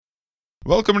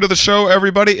Welcome to the show,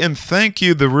 everybody, and thank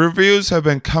you. The reviews have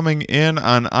been coming in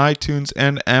on iTunes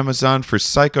and Amazon for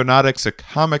Psychonautics, a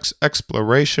comics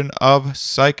exploration of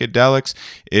psychedelics.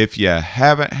 If you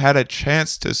haven't had a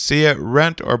chance to see it,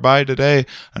 rent or buy today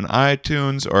on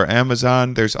iTunes or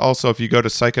Amazon. There's also, if you go to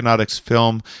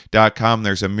psychonauticsfilm.com,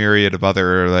 there's a myriad of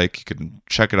other, you can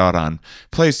check it out on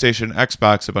PlayStation,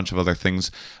 Xbox, a bunch of other things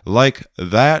like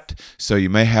that. So you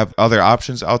may have other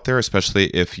options out there, especially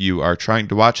if you are trying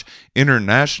to watch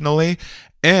internationally.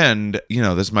 And,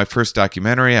 this is my first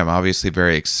documentary. I'm obviously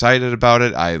very excited about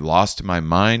it. I lost my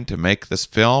mind to make this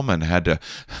film and had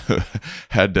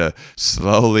to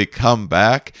slowly come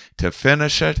back to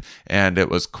finish it. And it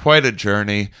was quite a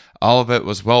journey. All of it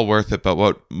was well worth it. But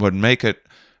what would make it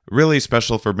really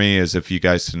special for me is if you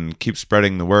guys can keep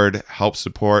spreading the word, help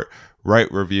support, write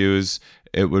reviews.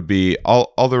 It would be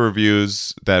all the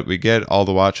reviews that we get, all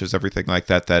the watches, everything like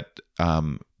that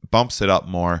bumps it up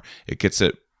more. It gets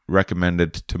it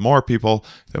recommended to more people.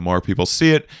 The more people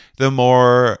see it, the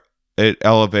more it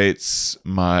elevates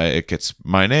it gets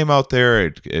my name out there.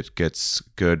 It gets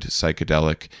good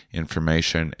psychedelic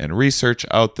information and research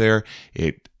out there.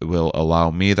 It will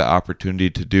allow me the opportunity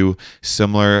to do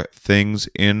similar things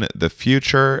in the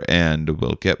future, and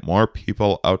will get more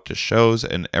people out to shows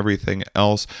and everything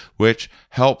else, which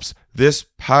helps this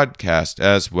podcast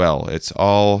as well. It's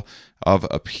all of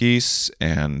a piece,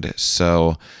 and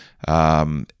so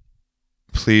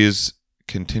please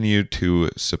continue to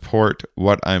support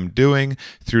what I'm doing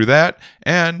through that.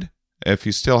 And if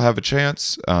you still have a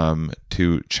chance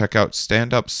to check out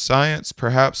Stand Up Science,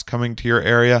 perhaps coming to your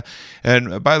area.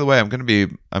 And by the way,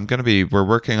 we're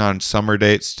working on summer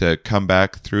dates to come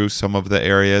back through some of the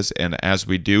areas. And as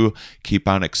we do, keep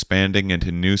on expanding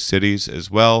into new cities as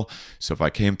well. So if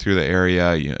I came through the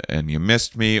area and you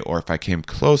missed me, or if I came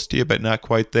close to you but not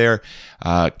quite there,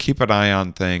 keep an eye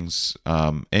on things.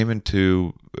 Aiming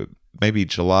to maybe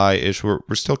July-ish. We're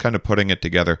still kind of putting it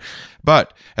together.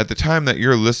 But at the time that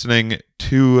you're listening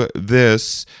to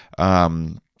this,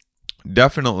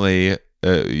 definitely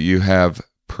you have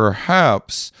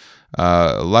perhaps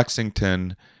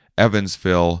Lexington,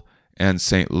 Evansville, and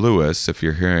St. Louis, if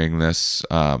you're hearing this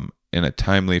in a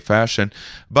timely fashion.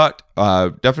 But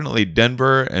definitely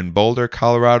Denver and Boulder,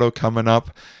 Colorado coming up.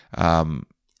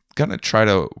 Gonna try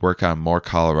to work on more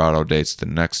Colorado dates the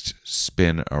next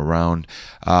spin around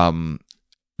the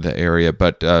area,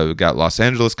 but we got Los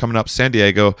Angeles coming up, San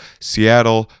Diego,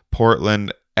 Seattle,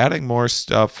 Portland, adding more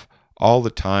stuff all the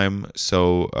time,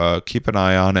 so keep an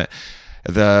eye on it.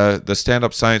 The Stand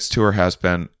Up Science tour has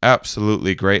been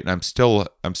absolutely great, and I'm still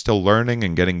learning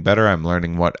and getting better. I'm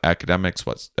learning what academics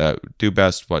do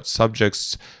best, what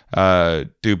subjects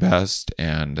do best,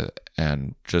 and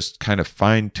just kind of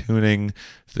fine-tuning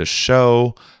the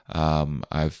show.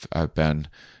 I've been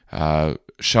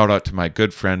shout out to my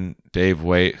good friend Dave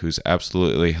Waite, who's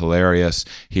absolutely hilarious.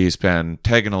 He's been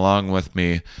tagging along with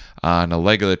me on a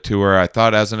leg of the tour. I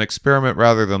thought, as an experiment,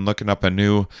 rather than looking up a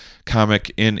new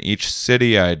comic in each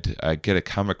city, I'd get a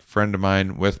comic friend of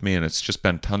mine with me, and it's just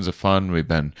been tons of fun. We've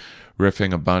been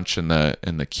riffing a bunch in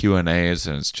the Q&As,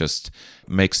 and it's just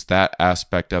makes that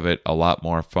aspect of it a lot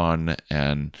more fun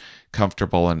and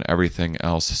comfortable and everything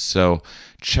else. So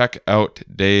check out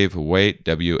Dave Waite,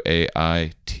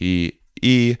 Waite.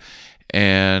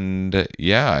 And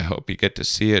yeah, I hope you get to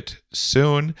see it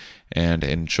soon, and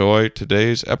enjoy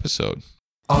today's episode.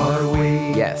 Are we?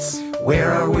 Yes. Where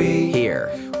are we? Here.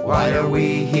 Why are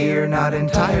we here? Not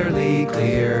entirely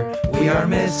clear. We are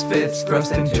misfits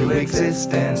thrust into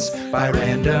existence by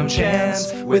random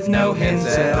chance, with no hints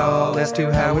at all as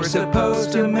to how we're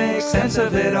supposed to make sense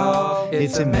of it all.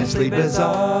 It's immensely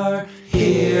bizarre.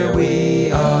 Here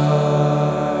we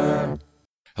are.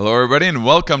 Hello, everybody, and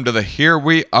welcome to the Here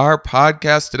We Are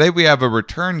podcast. Today we have a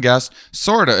return guest,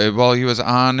 sorta. Well, he was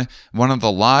on one of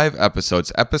the live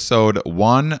episodes, episode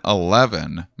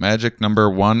 111, magic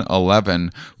number 111,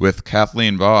 with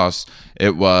Kathleen Voss.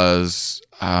 It was,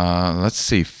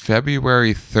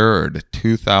 February 3rd,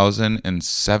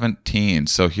 2017.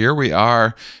 So here we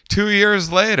are 2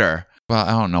 years later. Well,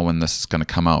 I don't know when this is going to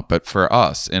come out, but for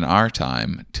us, in our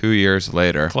time, 2 years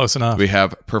later, close enough, we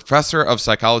have Professor of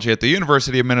Psychology at the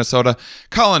University of Minnesota,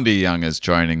 Colin D. Young, is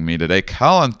joining me today.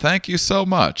 Colin, thank you so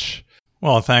much.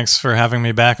 Well, thanks for having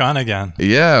me back on again.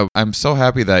 Yeah, I'm so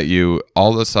happy that you,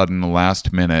 all of a sudden, the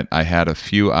last minute, I had a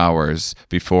few hours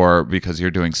before, because you're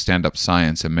doing stand-up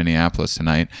science in Minneapolis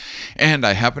tonight, and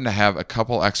I happened to have a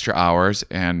couple extra hours,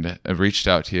 and I reached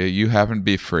out to you. You happen to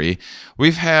be free.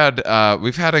 We've had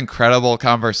incredible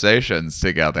conversations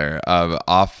together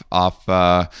off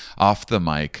the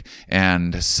mic,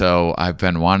 and so I've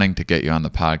been wanting to get you on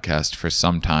the podcast for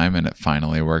some time, and it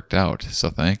finally worked out. So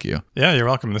thank you. Yeah, you're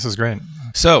welcome. This is great.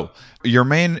 So your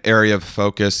main area of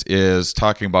focus is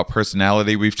talking about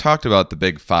personality. We've talked about the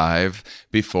big five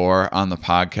before on the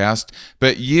podcast,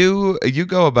 but you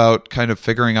go about kind of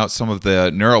figuring out some of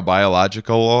the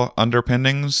neurobiological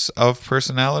underpinnings of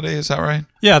personality. Is that right?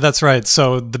 Yeah, that's right.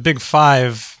 So the big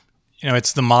five,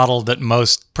 it's the model that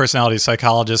most personality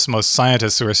psychologists, most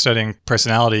scientists who are studying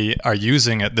personality are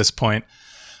using at this point.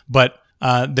 But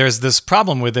there's this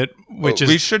problem with it, which is...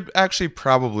 We should actually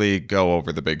probably go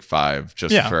over the big five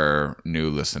just for new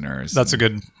listeners. That's a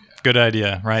good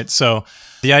idea, right? So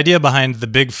the idea behind the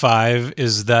big five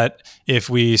is that if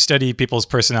we study people's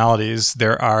personalities,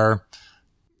 there are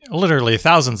literally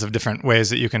thousands of different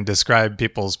ways that you can describe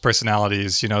people's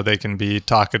personalities. They can be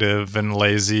talkative and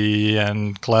lazy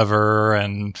and clever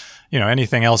and,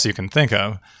 anything else you can think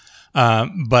of.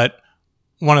 But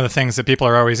one of the things that people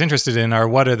are always interested in are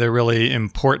what are the really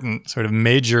important sort of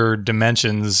major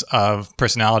dimensions of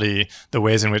personality, the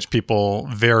ways in which people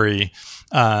vary.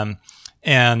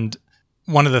 And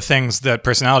one of the things that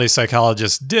personality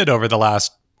psychologists did over the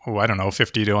last,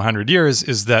 50 to 100 years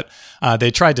is that they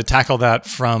tried to tackle that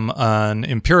from an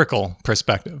empirical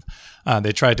perspective.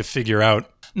 They tried to figure out,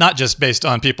 not just based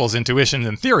on people's intuition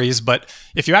and theories, but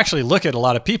if you actually look at a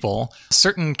lot of people,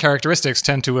 certain characteristics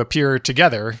tend to appear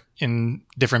together in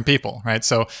different people, right?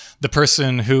 So the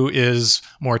person who is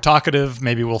more talkative,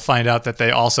 maybe we'll find out that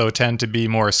they also tend to be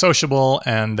more sociable,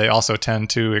 and they also tend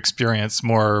to experience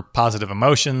more positive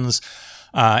emotions,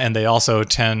 and they also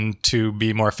tend to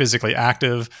be more physically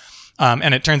active.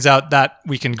 And it turns out that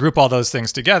we can group all those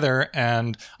things together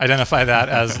and identify that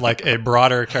as like a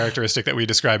broader characteristic that we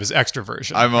describe as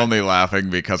extroversion. I'm only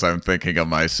laughing because I'm thinking of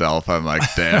myself. I'm like,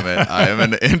 damn it, I am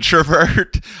an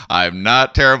introvert. I'm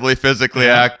not terribly physically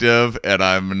active, and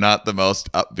I'm not the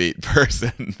most upbeat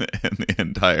person in the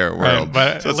entire world.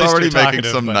 Right, so it's already making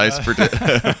some nice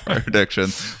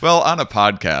predictions. Well, on a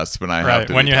podcast when I have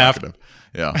to be talkative.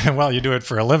 Yeah. Well, you do it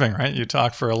for a living, right? You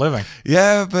talk for a living.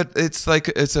 Yeah, but it's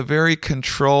a very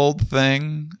controlled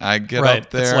thing. I get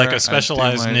up there. It's like a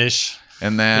specialized niche.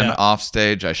 And then off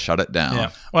stage, I shut it down.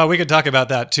 Yeah. Well, we could talk about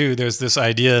that too. There's this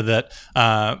idea that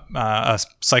a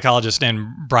psychologist named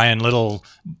Brian Little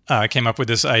came up with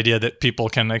this idea that people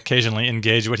can occasionally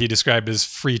engage what he described as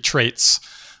free traits,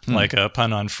 like a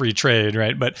pun on free trade,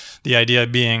 right? But the idea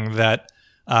being that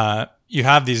you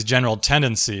have these general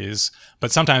tendencies,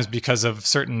 but sometimes because of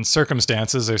certain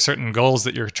circumstances or certain goals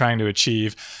that you're trying to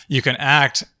achieve, you can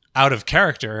act out of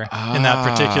character in that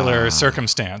particular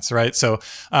circumstance, right? So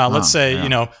let's say,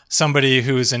 somebody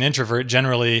who's an introvert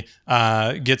generally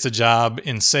gets a job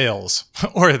in sales,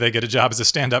 or they get a job as a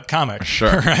stand-up comic,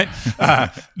 sure. Right?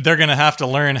 They're going to have to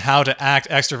learn how to act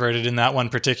extroverted in that one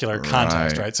particular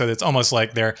context, right? So it's almost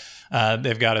like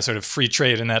they've got a sort of free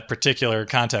trait in that particular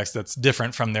context that's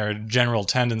different from their general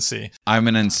tendency. I'm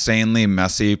an insanely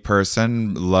messy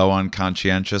person, low on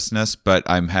conscientiousness, but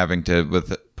I'm having to,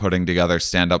 with putting together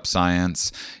stand-up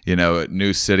science,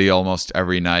 new city almost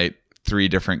every night, 3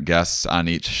 different guests on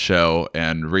each show,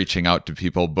 and reaching out to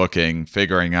people, booking,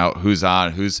 figuring out who's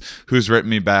on, who's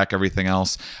written me back, everything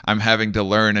else. I'm having to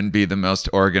learn and be the most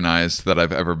organized that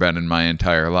I've ever been in my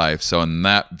entire life. So in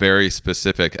that very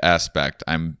specific aspect,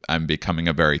 I'm becoming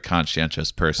a very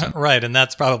conscientious person. Right, and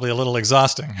that's probably a little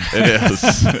exhausting. It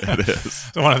is. It is.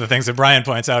 So one of the things that Brian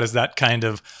points out is that kind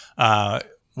of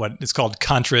what is called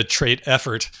contra-trait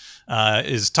effort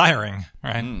is tiring,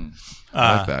 right?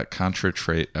 I like that,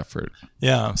 contra-trait effort.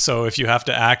 Yeah, so if you have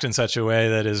to act in such a way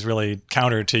that is really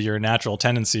counter to your natural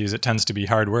tendencies, it tends to be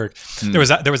hard work. There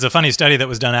was a funny study that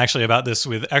was done actually about this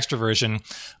with extroversion,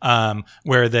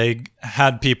 where they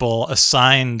had people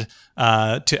assigned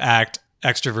to act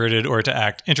extroverted or to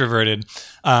act introverted,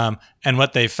 and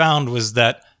what they found was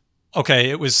that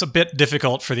it was a bit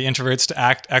difficult for the introverts to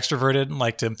act extroverted,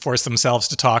 like to force themselves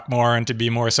to talk more and to be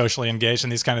more socially engaged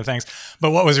and these kind of things.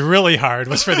 But what was really hard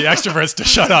was for the extroverts to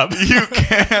shut up. You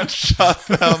can't shut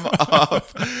them up.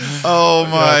 Oh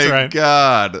my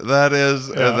God. That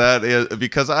is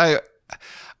because I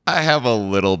have a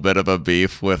little bit of a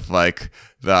beef with like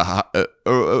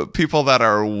people that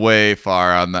are way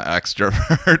far on the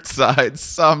extrovert side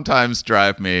sometimes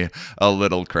drive me a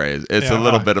little crazy. It's a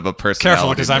little bit of a personality.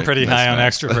 Careful, because I'm pretty high on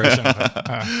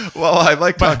extroversion. Well, I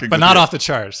like talking, but not off the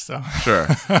charts. So sure.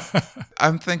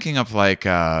 I'm thinking of like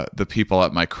the people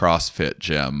at my CrossFit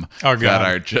gym that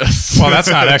are just. Well, that's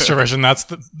not extroversion. That's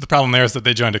the problem. There is that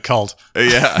they joined a cult.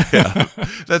 Yeah.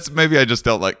 That's maybe I just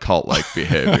don't like cult-like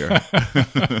behavior.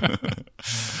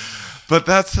 But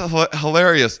that's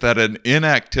hilarious that an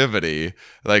inactivity,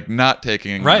 like not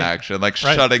taking an action, like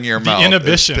shutting your mouth. The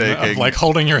inhibition of like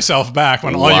holding yourself back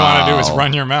when all you want to do is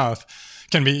run your mouth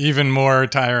can be even more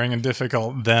tiring and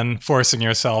difficult than forcing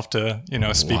yourself to,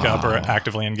 speak up or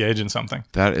actively engage in something.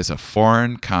 That is a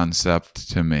foreign concept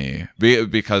to me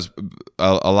because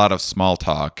a lot of small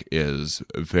talk is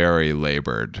very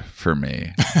labored for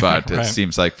me. But it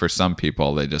seems like for some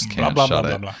people, they just can't shut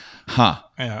it. Huh.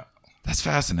 Yeah. That's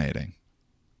fascinating.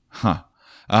 Huh.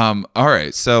 All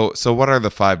right. So what are the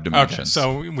 5 dimensions? Okay.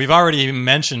 So we've already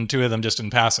mentioned 2 of them just in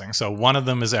passing. So one of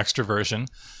them is extroversion,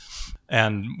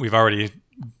 and we've already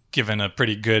given a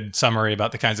pretty good summary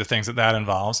about the kinds of things that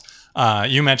involves.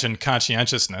 You mentioned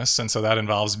conscientiousness, and so that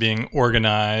involves being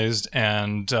organized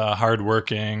and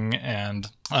hardworking and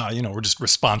we're just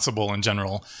responsible in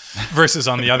general, versus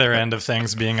on the other end of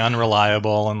things being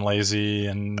unreliable and lazy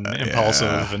and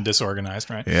impulsive and disorganized,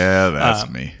 right? Yeah, that's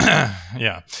me.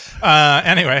 Yeah.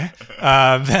 Anyway,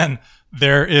 then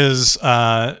there is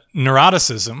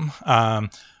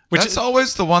neuroticism, that's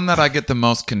always the one that I get the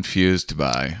most confused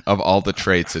by of all the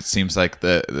traits. It seems like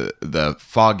the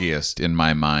foggiest in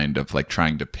my mind of like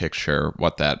trying to picture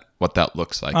what that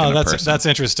looks like. In a person. That's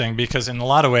interesting because in a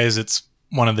lot of ways it's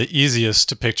one of the easiest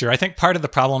to picture. I think part of the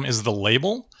problem is the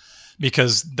label,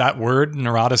 because that word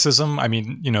neuroticism, I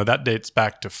mean, that dates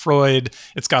back to Freud.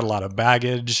 It's got a lot of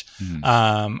baggage.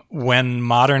 When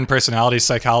modern personality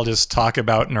psychologists talk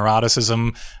about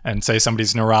neuroticism and say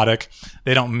somebody's neurotic,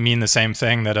 they don't mean the same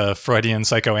thing that a Freudian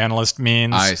psychoanalyst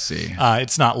means. I see.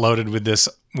 It's not loaded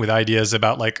with ideas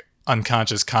about like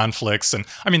unconscious conflicts. And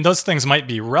I mean, those things might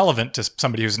be relevant to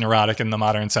somebody who's neurotic in the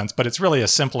modern sense, but it's really a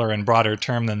simpler and broader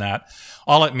term than that.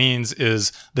 All it means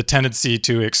is the tendency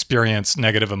to experience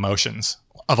negative emotions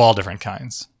of all different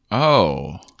kinds.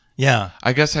 Oh. Yeah.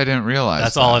 I guess I didn't realize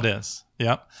that's all it is.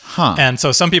 Yep. Huh. And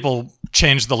so some people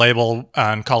change the label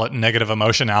and call it negative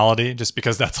emotionality just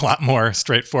because that's a lot more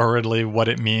straightforwardly what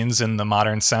it means in the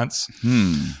modern sense.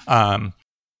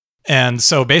 And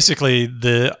so basically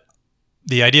the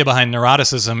idea behind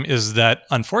neuroticism is that,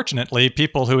 unfortunately,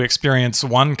 people who experience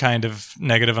one kind of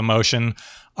negative emotion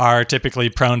are typically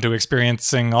prone to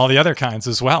experiencing all the other kinds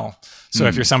as well. So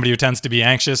if you're somebody who tends to be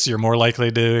anxious, you're more likely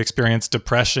to experience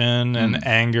depression and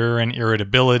anger and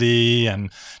irritability and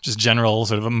just general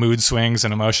sort of mood swings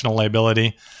and emotional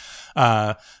lability.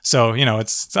 So,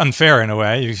 it's unfair in a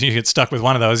way. If you get stuck with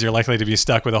one of those, you're likely to be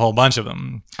stuck with a whole bunch of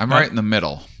them. I'm right in the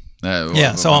middle.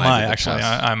 Yeah, so am I, actually.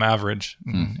 I'm average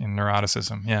in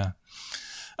neuroticism, yeah.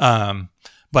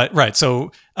 But, right,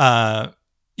 so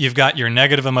you've got your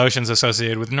negative emotions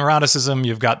associated with neuroticism.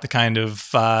 You've got the kind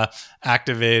of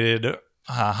activated,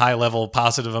 high-level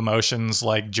positive emotions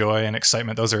like joy and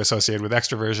excitement. Those are associated with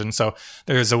extroversion. So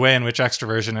there's a way in which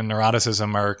extroversion and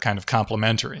neuroticism are kind of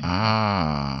complementary.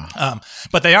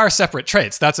 But they are separate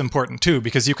traits. That's important, too,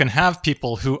 because you can have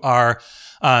people who are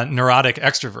neurotic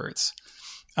extroverts.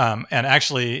 And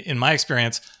actually, in my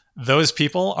experience, those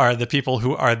people are the people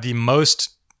who are the most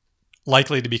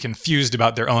likely to be confused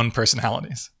about their own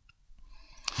personalities.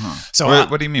 So,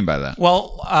 what do you mean by that?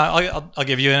 Well, I'll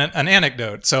give you an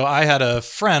anecdote. So I had a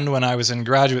friend when I was in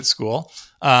graduate school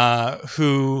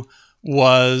who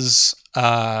was,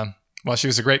 she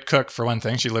was a great cook, for one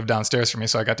thing. She lived downstairs from me,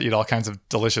 so I got to eat all kinds of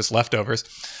delicious leftovers.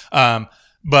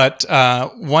 But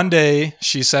one day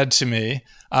she said to me,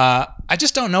 I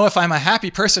just don't know if I'm a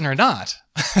happy person or not.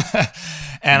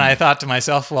 And I thought to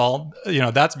myself, well,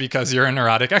 that's because you're a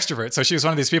neurotic extrovert. So she was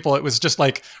one of these people, it was just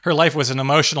like her life was an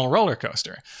emotional roller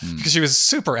coaster because she was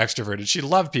super extroverted. She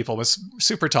loved people, was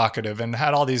super talkative, and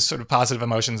had all these sort of positive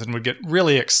emotions and would get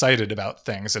really excited about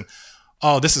things. And,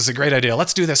 oh, this is a great idea.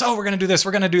 Let's do this. Oh, we're going to do this.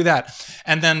 We're going to do that.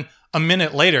 And then a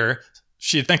minute later,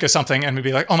 she'd think of something and would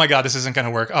be like, oh my God, this isn't going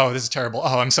to work. Oh, this is terrible.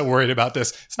 Oh, I'm so worried about this.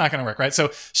 It's not going to work, right?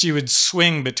 So she would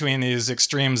swing between these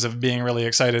extremes of being really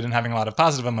excited and having a lot of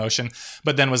positive emotion,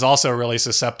 but then was also really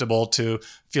susceptible to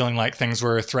feeling like things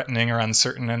were threatening or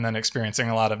uncertain and then experiencing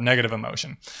a lot of negative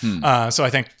emotion. So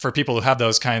I think for people who have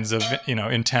those kinds of,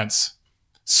 intense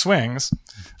swings,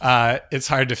 it's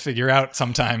hard to figure out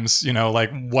sometimes, like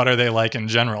what are they like in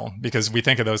general, because we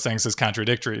think of those things as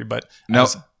contradictory, but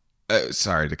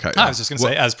Sorry to cut you I off. was just going to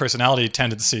say, as personality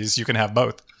tendencies, you can have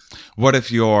both. What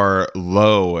if you're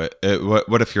low?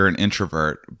 What if you're an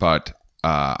introvert but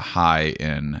high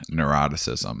in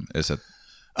neuroticism? Is it?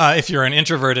 If you're an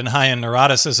introvert and high in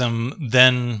neuroticism,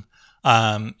 then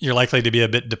you're likely to be a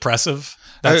bit depressive.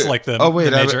 That's like the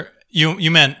major.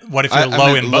 You meant what if you're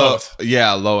low in both?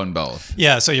 Yeah, low in both.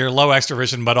 Yeah, so you're low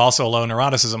extroversion but also low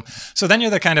neuroticism. So then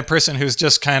you're the kind of person who's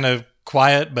just kind of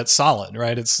quiet but solid,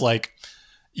 right? It's like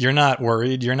you're not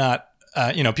worried. You're not.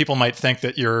 People might think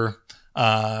that you're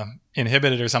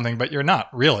inhibited or something, but you're not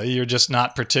really. You're just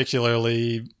not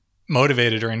particularly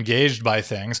motivated or engaged by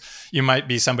things. You might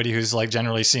be somebody who's like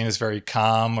generally seen as very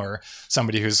calm, or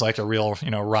somebody who's like a real,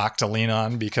 rock to lean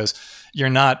on, because you're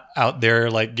not out there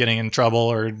like getting in trouble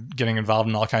or getting involved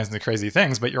in all kinds of crazy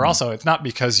things, but you're also, it's not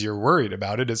because you're worried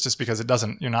about it. It's just because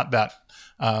you're not that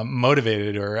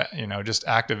motivated or, just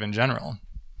active in general.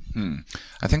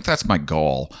 I think that's my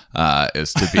goal,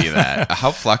 is to be that.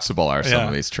 How flexible are some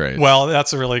of these traits? Well,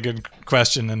 that's a really good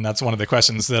question, and that's one of the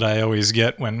questions that I always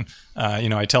get when,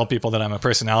 I tell people that I'm a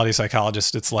personality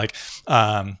psychologist. It's like,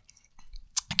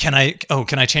 can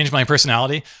I change my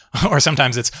personality? Or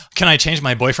sometimes it's, can I change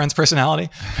my boyfriend's personality?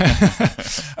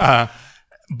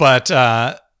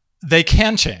 But they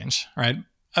can change, right?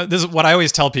 This is what I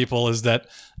always tell people is that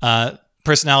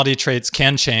personality traits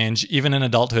can change. Even in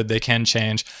adulthood, they can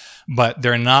change, but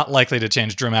they're not likely to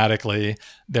change dramatically.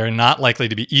 They're not likely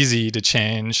to be easy to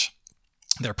change.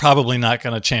 They're probably not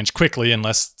going to change quickly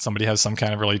unless somebody has some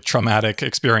kind of really traumatic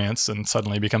experience and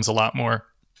suddenly becomes a lot more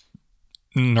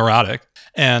neurotic.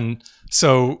 And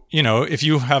so, if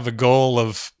you have a goal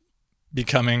of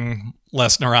becoming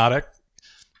less neurotic,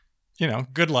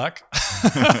 good luck.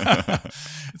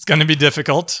 It's going to be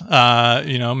difficult.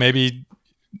 Maybe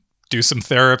do some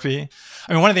therapy.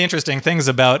 I mean, one of the interesting things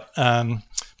about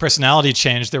personality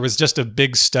change, there was just a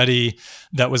big study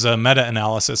that was a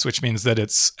meta-analysis, which means that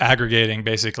it's aggregating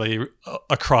basically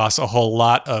across a whole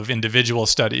lot of individual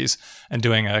studies and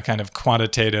doing a kind of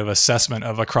quantitative assessment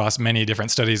of across many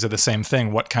different studies of the same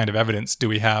thing. What kind of evidence do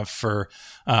we have for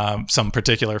some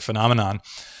particular phenomenon?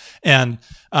 And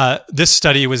this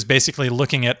study was basically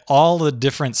looking at all the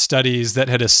different studies that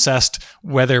had assessed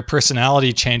whether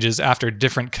personality changes after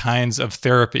different kinds of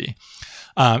therapy.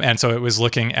 And so it was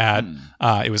looking at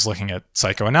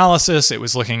psychoanalysis. It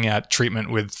was looking at treatment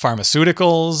with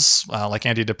pharmaceuticals like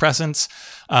antidepressants.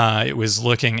 It was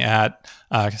looking at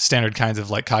standard kinds of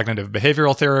like cognitive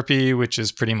behavioral therapy, which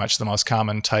is pretty much the most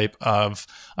common type of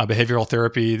behavioral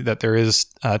therapy that there is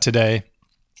today.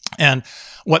 And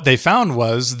what they found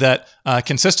was that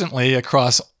consistently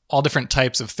across all different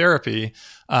types of therapy,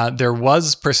 there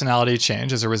was personality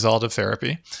change as a result of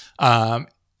therapy.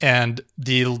 And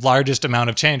the largest amount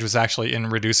of change was actually in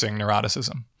reducing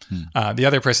neuroticism. The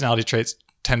other personality traits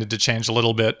tended to change a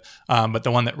little bit, but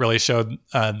the one that really showed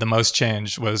the most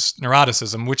change was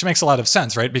neuroticism, which makes a lot of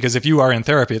sense, right? Because if you are in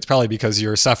therapy, it's probably because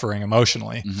you're suffering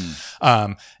emotionally.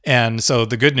 And so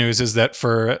the good news is that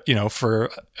for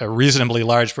a reasonably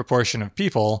large proportion of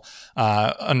people,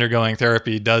 undergoing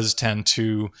therapy does tend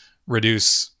to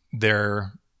reduce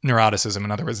their neuroticism.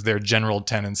 In other words, their general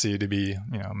tendency to be,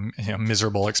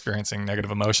 miserable, experiencing negative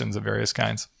emotions of various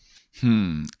kinds.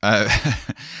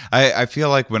 I feel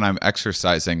like when I'm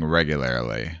exercising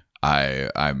regularly,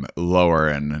 I'm lower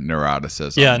in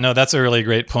neuroticism. Yeah, no, that's a really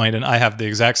great point. And I have the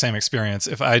exact same experience.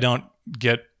 If I don't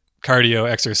get cardio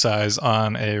exercise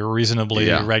on a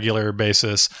reasonably regular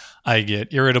basis, I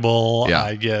get irritable.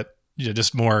 I get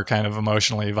just more kind of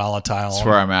emotionally volatile. That's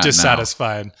where I'm at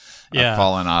dissatisfied. Now. I've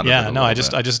fallen out of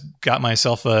it. I just got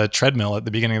myself a treadmill at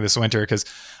the beginning of this winter because,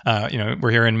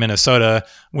 we're here in Minnesota.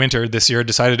 Winter this year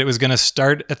decided it was going to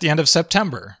start at the end of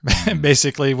September.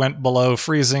 Basically went below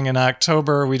freezing in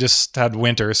October. We just had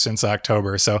winter since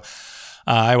October. So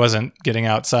I wasn't getting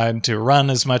outside to run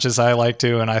as much as I like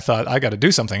to. And I thought I got to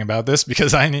do something about this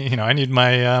because I need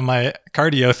my, my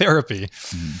cardio therapy.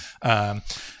 So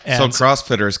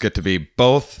CrossFitters get to be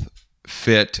both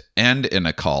fit and in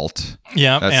a cult.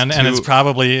 Yeah, and it's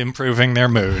probably improving their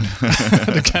mood.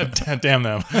 Damn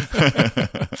them.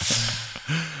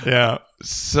 Yeah.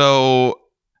 So,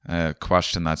 a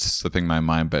question that's slipping my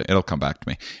mind, but it'll come back to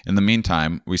me. In the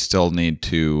meantime, we still need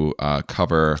to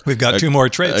cover... We've got two more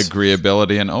traits.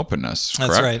 Agreeability and openness,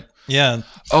 correct? That's right. Yeah.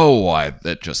 Oh,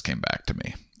 that just came back to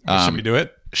me. Should we do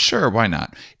it? Sure, why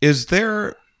not? Is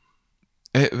there...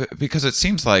 Because it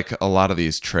seems like a lot of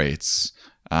these traits...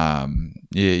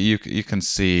 you can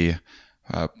see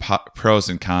pros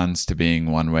and cons to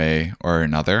being one way or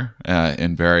another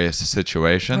in various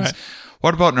situations. Right.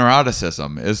 What about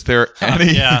neuroticism? Is there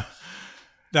any? Yeah,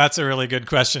 that's a really good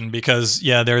question because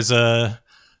there's a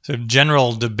sort of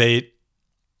general debate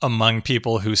among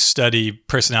people who study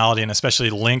personality, and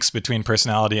especially links between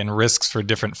personality and risks for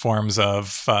different forms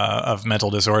of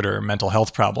mental disorder, or mental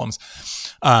health problems.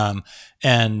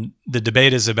 And the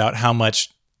debate is about how much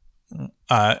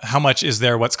is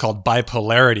there what's called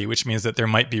bipolarity, which means that there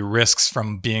might be risks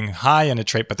from being high in a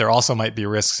trait, but there also might be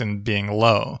risks in being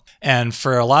low. And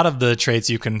for a lot of the traits,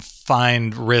 you can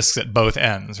find risks at both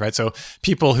ends, right? So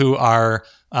people who are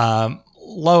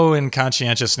low in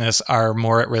conscientiousness are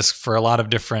more at risk for a lot of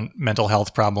different mental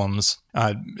health problems,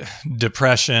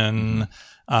 depression,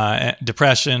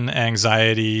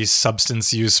 anxiety,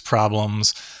 substance use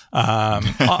problems,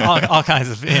 all kinds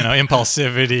of,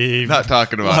 impulsivity. Not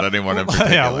talking about anyone in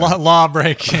particular. Yeah, law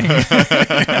breaking,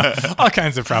 all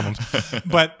kinds of problems.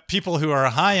 But people who are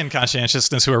high in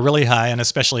conscientiousness, who are really high, and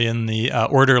especially in the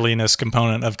orderliness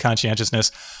component of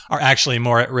conscientiousness, are actually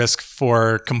more at risk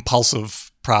for compulsive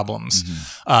problems,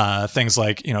 things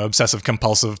like obsessive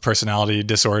compulsive personality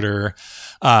disorder,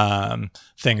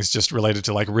 things just related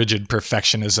to like rigid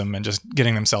perfectionism and just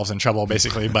getting themselves in trouble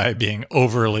basically by being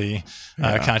overly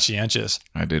conscientious.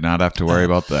 I do not have to worry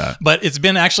about that. But it's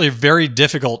been actually very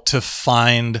difficult to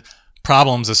find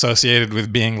problems associated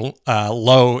with being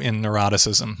low in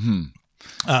neuroticism.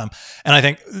 And I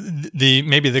think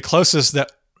maybe the closest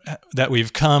that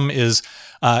we've come is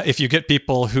if you get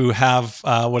people who have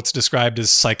what's described as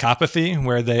psychopathy,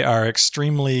 where they are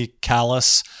extremely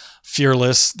callous,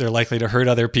 fearless, they're likely to hurt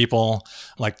other people.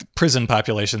 Like prison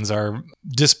populations are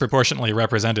disproportionately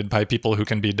represented by people who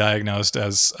can be diagnosed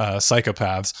as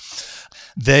psychopaths.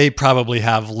 They probably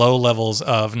have low levels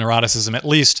of neuroticism, at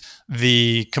least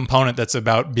the component that's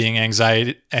about being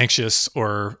anxious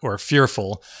or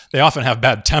fearful. They often have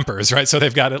bad tempers, right? So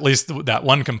they've got at least that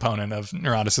one component of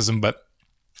neuroticism. But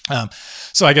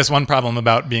so I guess one problem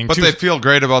about being they feel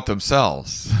great about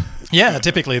themselves. Yeah,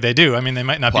 typically they do. I mean, they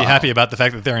might not be happy about the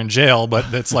fact that they're in jail,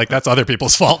 but it's like that's other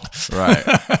people's fault. Right.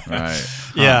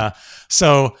 Yeah.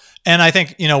 So, and I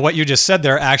think, what you just said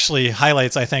there actually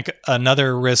highlights, I think,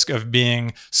 another risk of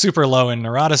being super low in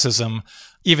neuroticism,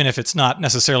 even if it's not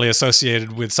necessarily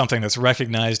associated with something that's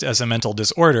recognized as a mental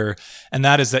disorder, and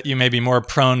that is that you may be more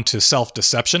prone to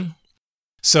self-deception.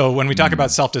 So when we talk about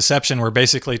self-deception, we're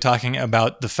basically talking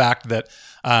about the fact that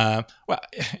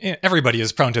everybody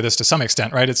is prone to this to some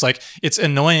extent, right? It's like, it's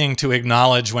annoying to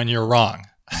acknowledge when you're wrong.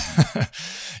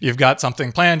 You've got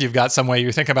something planned, you've got some way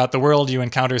you think about the world, you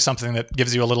encounter something that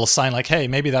gives you a little sign like, hey,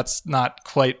 maybe that's not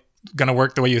quite going to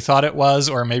work the way you thought it was,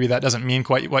 or maybe that doesn't mean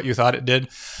quite what you thought it did.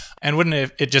 And wouldn't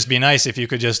it just be nice if you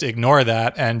could just ignore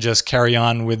that and just carry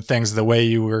on with things the way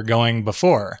you were going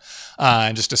before?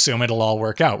 And just assume it'll all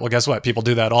work out. Well, guess what? People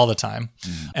do that all the time.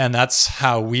 And that's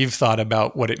how we've thought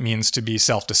about what it means to be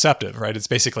self-deceptive, right? It's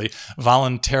basically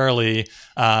voluntarily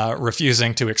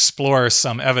refusing to explore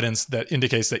some evidence that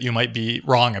indicates that you might be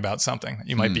wrong about something, that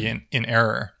you might be in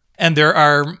error. And there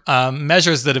are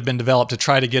measures that have been developed to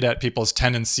try to get at people's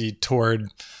tendency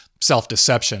toward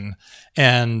self-deception.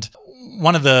 And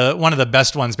one of the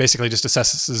best ones basically just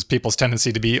assesses people's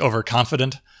tendency to be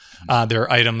overconfident. There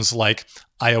are items like,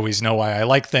 I always know why I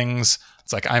like things.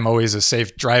 It's like, I'm always a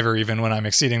safe driver even when I'm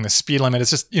exceeding the speed limit. It's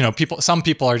just, some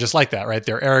people are just like that, right?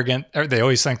 They're arrogant. They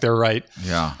always think they're right.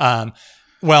 Yeah.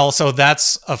 Well, so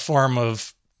that's a form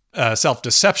of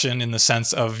self-deception in the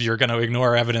sense of you're going to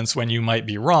ignore evidence when you might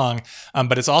be wrong,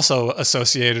 but it's also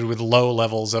associated with low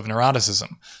levels of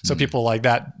neuroticism. So people like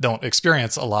that don't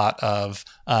experience a lot of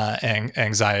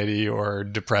anxiety or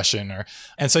depression,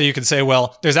 and so you could say,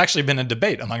 well, there's actually been a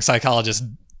debate among psychologists.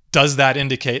 Does that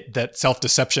indicate that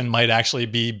self-deception might actually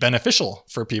be beneficial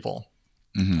for people?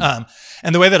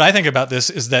 And the way that I think about this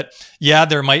is that, yeah,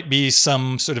 there might be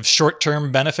some sort of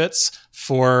short-term benefits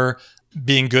for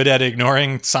being good at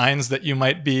ignoring signs that you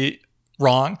might be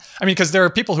wrong. I mean, because there are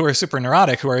people who are super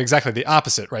neurotic who are exactly the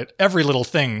opposite, right? Every little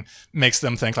thing makes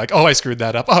them think like, oh, I screwed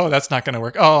that up. Oh, that's not going to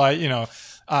work. Oh,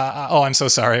 I'm so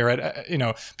sorry, right?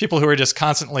 People who are just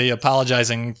constantly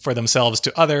apologizing for themselves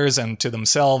to others and to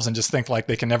themselves and just think like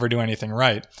they can never do anything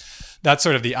right. That's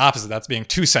sort of the opposite. That's being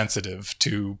too sensitive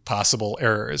to possible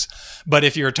errors. But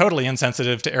if you're totally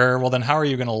insensitive to error, well, then how are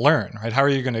you going to learn, right? How are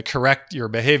you going to correct your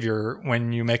behavior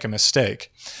when you make a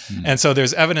mistake? And so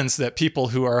there's evidence that people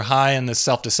who are high in this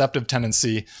self-deceptive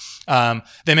tendency,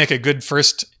 they make a good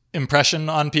first impression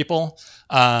on people,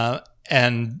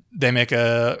 and they make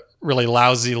a really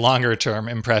lousy longer-term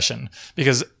impression,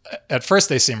 because at first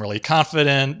they seem really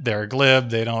confident, they're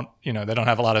glib, they don't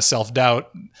have a lot of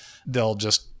self-doubt, they'll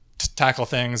just tackle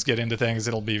things, get into things,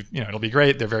 it'll be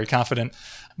great, they're very confident.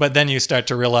 But then you start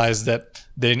to realize that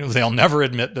they'll never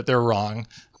admit that they're wrong.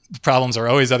 problems are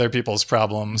always other people's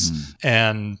problems.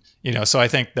 And, so I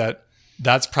think that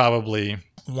that's probably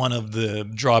one of the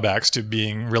drawbacks to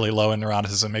being really low in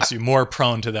neuroticism. Makes you more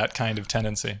prone to that kind of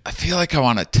tendency. I feel like I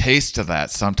want a taste of that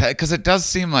sometime, because it does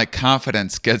seem like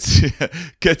confidence gets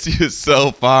you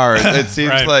so far. It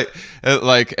seems Right.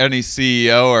 like any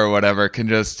CEO or whatever can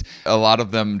just, a lot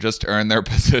of them just earn their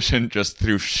position just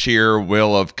through sheer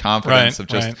will of confidence, of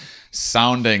just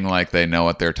sounding like they know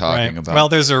what they're talking about. Well,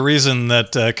 there's a reason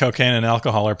that cocaine and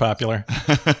alcohol are popular.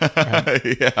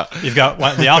 Yeah. You've got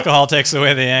the alcohol takes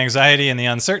away the anxiety and the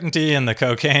uncertainty, and the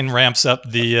cocaine ramps up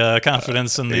the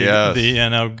confidence and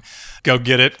the go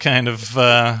get it kind of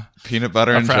Peanut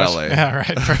butter and approach. jelly. Yeah,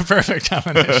 right. Perfect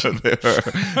combination.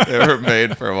 they were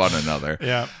made for one another.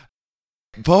 Yeah.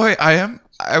 Boy,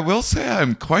 I will say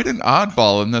I'm quite an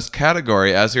oddball in this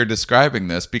category as you're describing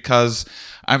this, because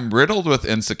I'm riddled with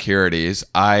insecurities.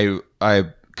 I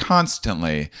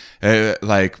constantly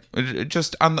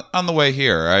just on the way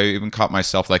here, I even caught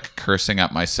myself like cursing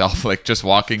at myself, like just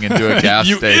walking into a gas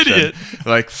You station, idiot.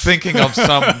 like thinking of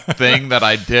something that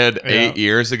I did 8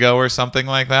 years ago or something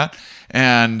like that.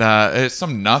 And it's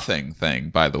some nothing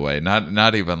thing, by the way,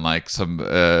 not even like some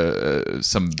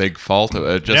big fault.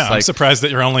 Just I'm surprised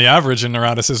that you're only average in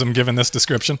neuroticism given this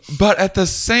description. But at the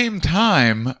same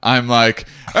time, I'm like,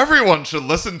 everyone should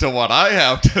listen to what I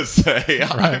have to say.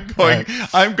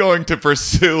 I'm going to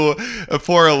pursue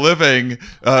for a living,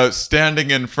 standing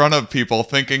in front of people,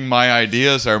 thinking my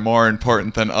ideas are more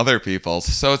important than other people's.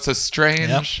 So it's a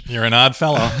strange. You're an odd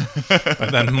fellow,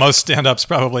 but then most stand-ups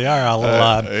probably are a little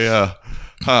odd. Yeah.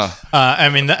 Huh.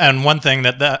 And one thing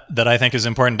that I think is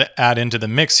important to add into the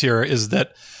mix here is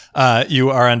that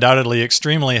you are undoubtedly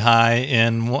extremely high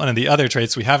in one of the other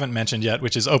traits we haven't mentioned yet,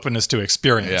 which is openness to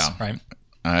experience. Yeah. Right.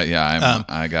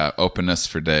 I got openness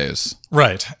for days.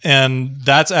 Right. And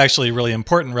that's actually really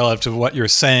important relative to what you're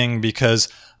saying, because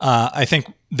I think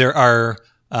there are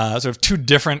sort of two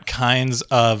different kinds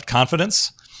of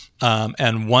confidence.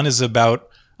 And one is about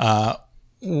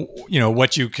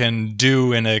what you can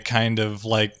do in a kind of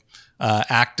like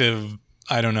active,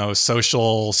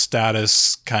 social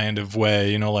status kind of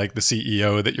way, like the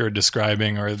CEO that you're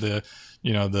describing, or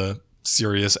the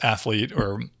serious athlete,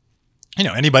 or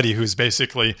anybody who's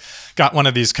basically got one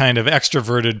of these kind of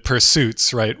extroverted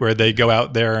pursuits, right, where they go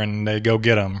out there and they go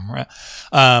get them. Right?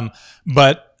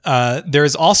 But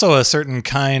there's also a certain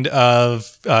kind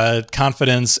of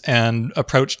confidence and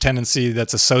approach tendency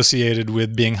that's associated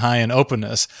with being high in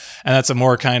openness, and that's a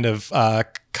more kind of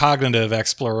cognitive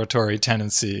exploratory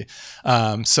tendency.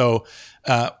 So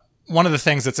one of the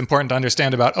things that's important to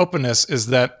understand about openness is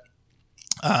that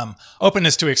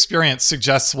openness to experience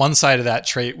suggests one side of that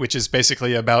trait, which is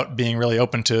basically about being really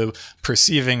open to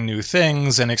perceiving new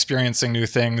things and experiencing new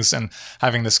things and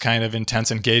having this kind of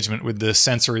intense engagement with the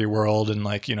sensory world and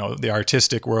the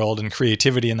artistic world and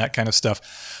creativity and that kind of stuff.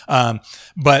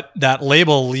 But that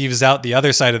label leaves out the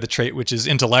other side of the trait, which is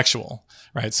intellectual.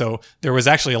 Right. So there was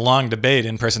actually a long debate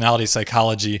in personality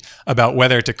psychology about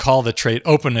whether to call the trait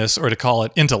openness or to call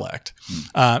it intellect.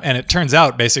 And it turns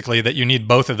out basically that you need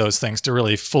both of those things to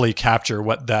really fully capture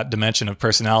what that dimension of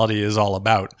personality is all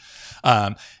about.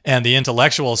 And the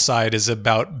intellectual side is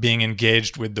about being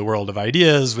engaged with the world of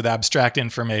ideas, with abstract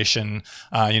information,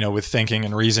 with thinking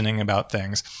and reasoning about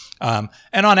things. And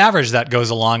on average, that goes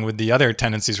along with the other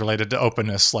tendencies related to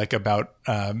openness, like about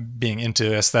being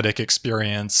into aesthetic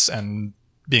experience and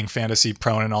being fantasy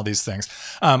prone and all these things.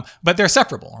 But they're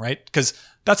separable, right? Because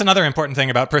that's another important thing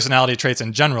about personality traits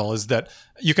in general, is that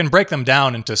you can break them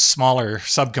down into smaller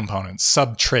subcomponents,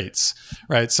 sub-traits,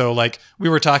 right? So like we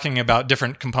were talking about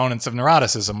different components of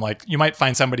neuroticism. Like you might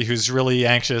find somebody who's really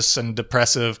anxious and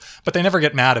depressive, but they never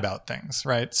get mad about things,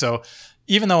 right? So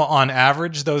even though on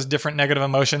average those different negative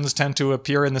emotions tend to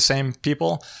appear in the same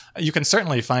people, you can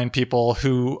certainly find people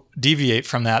who deviate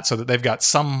from that so that they've got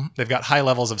high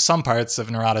levels of some parts of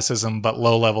neuroticism, but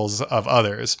low levels of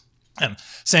others. And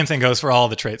same thing goes for all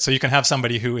the traits. So you can have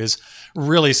somebody who is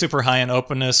really super high in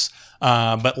openness,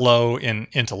 but low in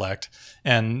intellect.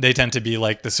 And they tend to be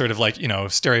like the sort of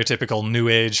stereotypical new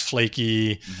age,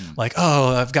 flaky, like,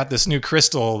 oh, I've got this new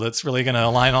crystal that's really going to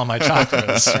align all my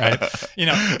chakras, right?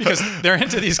 Because they're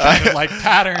into these kind of like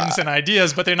patterns and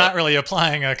ideas, but they're not really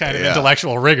applying a kind of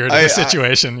intellectual rigor to the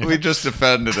situation. We just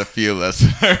offended a few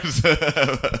listeners.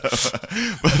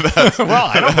 Well,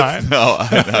 I don't mind. No,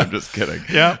 I'm just kidding.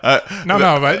 Yeah. But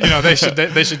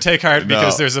they should take heart,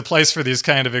 because there's a place for these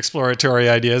kind of exploratory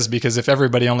ideas, because if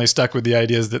everybody only stuck with the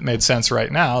ideas that made sense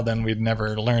right now, then we'd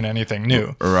never learn anything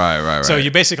new. Right. So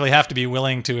you basically have to be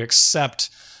willing to accept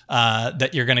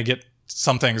that you're going to get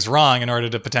some things wrong in order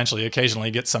to potentially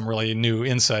occasionally get some really new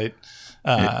insight.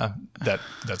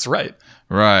 that's right.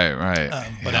 Right.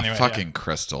 But Yeah, anyway, fucking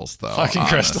crystals, though. Fucking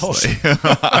crystals.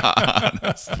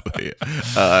 Honestly.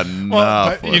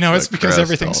 Well, but, it's with because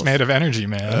everything's crystals. made of energy,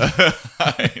 man.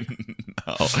 I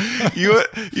know.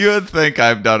 You would think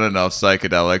I've done enough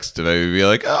psychedelics to maybe be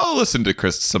like, oh, listen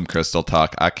to some crystal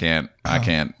talk. I can't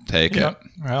take it.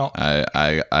 Well,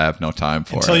 I have no time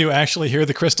for until it. you actually hear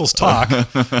the crystals talk,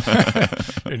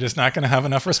 you're just not going to have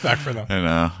enough respect for them. I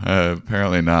know.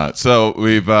 Apparently not. So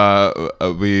we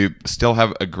still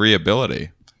have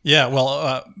agreeability. Yeah,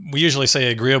 well, we usually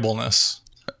say agreeableness.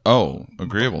 Oh,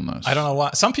 agreeableness. I don't know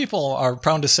why. Some people are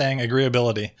prone to saying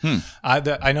agreeability.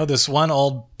 I know this one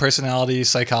old personality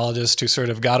psychologist who sort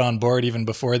of got on board even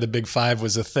before the Big Five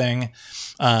was a thing.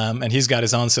 And he's got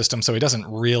his own system, so he doesn't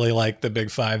really like the Big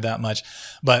Five that much.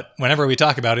 But whenever we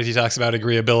talk about it, he talks about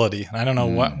agreeability. And I don't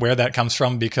know where that comes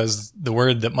from, because the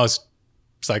word that most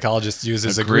psychologists use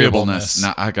is agreeableness.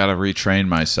 Now I got to retrain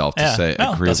myself to say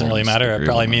agreeableness. It doesn't really matter. It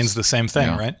probably means the same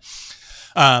thing, right?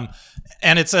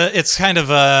 And it's kind of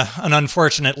an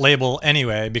unfortunate label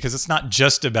anyway, because it's not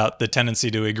just about the tendency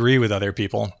to agree with other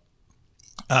people.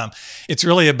 It's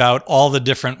really about all the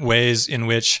different ways in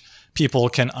which people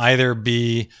can either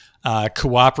be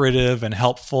cooperative and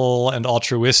helpful and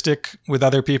altruistic with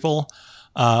other people,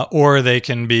 or they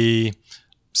can be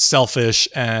selfish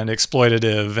and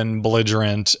exploitative and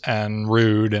belligerent and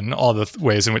rude, and all the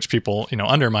ways in which people,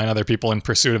 undermine other people in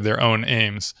pursuit of their own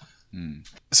aims.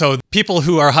 So people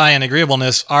who are high in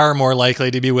agreeableness are more likely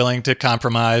to be willing to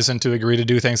compromise and to agree to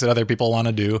do things that other people want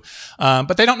to do,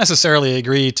 but they don't necessarily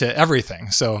agree to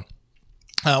everything. So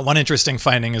one interesting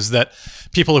finding is that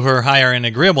people who are higher in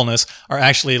agreeableness are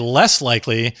actually less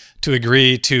likely to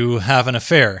agree to have an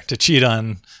affair, to cheat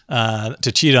on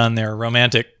their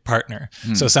romantic partner.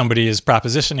 So somebody is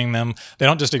propositioning them. They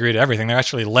don't just agree to everything. They're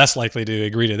actually less likely to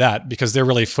agree to that, because they're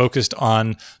really focused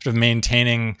on sort of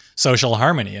maintaining social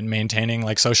harmony and maintaining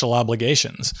like social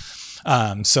obligations.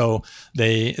 So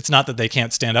it's not that they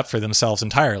can't stand up for themselves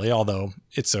entirely, although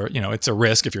it's a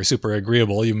risk. If you're super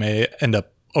agreeable, you may end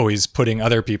up always putting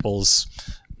other people's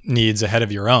needs ahead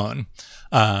of your own.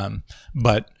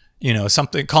 But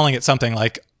calling it something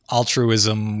like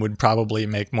altruism would probably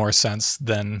make more sense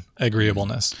than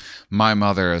agreeableness. My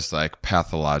mother is like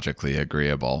pathologically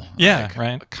agreeable. Yeah, like,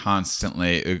 right.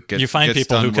 Constantly. You find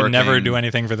people who can never do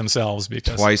anything for themselves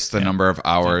because twice the number of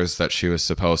hours that she was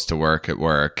supposed to work at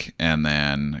work, and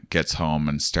then gets home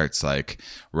and starts like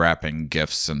wrapping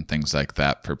gifts and things like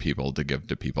that for people to give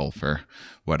to people for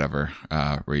whatever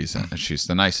reason. And she's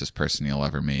the nicest person you'll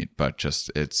ever meet, but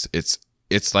just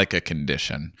it's like a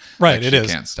condition. Right, like it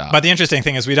is. Can't stop. But the interesting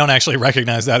thing is we don't actually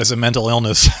recognize that as a mental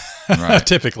illness, Right.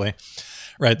 typically.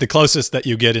 Right, the closest that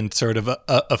you get in sort of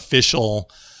official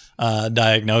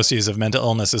diagnoses of mental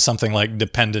illness is something like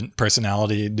dependent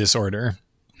personality disorder.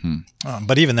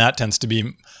 But even that tends to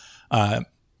be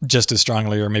just as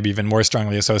strongly, or maybe even more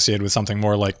strongly, associated with something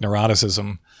more like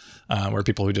neuroticism, where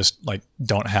people who just like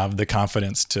don't have the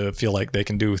confidence to feel like they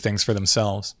can do things for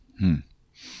themselves.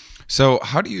 So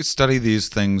how do you study these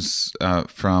things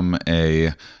from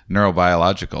a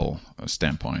neurobiological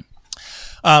standpoint?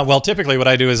 Well, typically what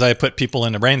I do is I put people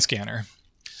in a brain scanner.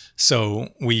 So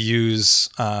we use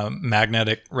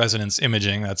magnetic resonance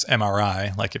imaging, that's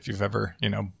MRI, like if you've ever,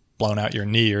 blown out your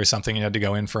knee or something, you had to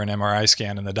go in for an MRI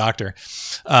scan in the doctor.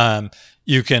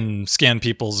 You can scan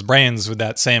people's brains with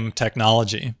that same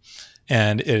technology,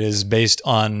 and it is based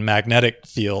on magnetic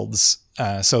fields,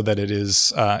 so that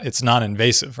it's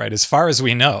non-invasive, right? As far as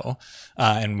we know,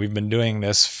 and we've been doing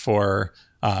this for,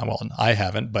 I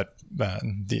haven't, but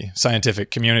the scientific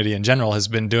community in general has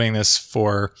been doing this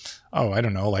for,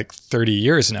 like 30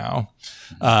 years now.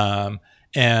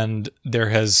 And there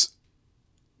has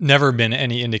never been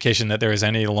any indication that there is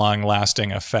any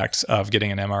long-lasting effects of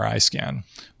getting an MRI scan.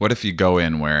 What if you go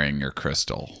in wearing your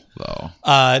crystal, though?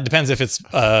 It depends if it's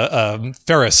a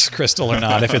ferrous crystal or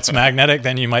not. If it's magnetic,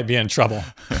 then you might be in trouble.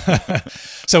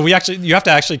 So you have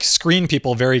to actually screen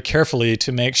people very carefully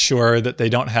to make sure that they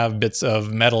don't have bits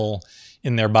of metal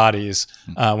in their bodies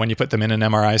when you put them in an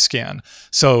MRI scan.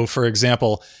 So, for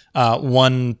example,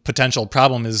 one potential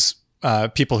problem is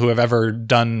people who have ever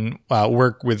done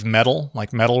work with metal,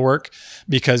 like metal work,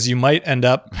 because you might end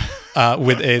up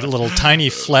with a little tiny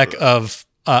fleck of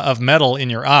metal in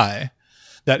your eye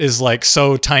that is like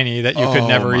so tiny that you could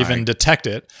never even detect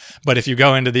it. But if you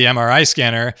go into the MRI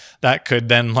scanner, that could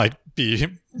then like be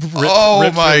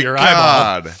ripped through your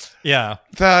eyeball. Yeah.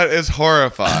 That is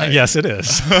horrifying. Yes, it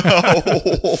is.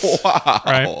 Wow.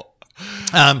 Right.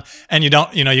 And you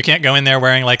can't go in there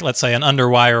wearing, like, let's say, an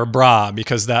underwire bra,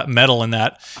 because that metal in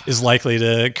that is likely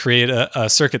to create a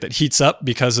circuit that heats up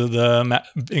because of the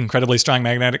incredibly strong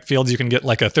magnetic fields. You can get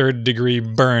like a 3rd-degree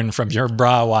burn from your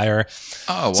bra wire.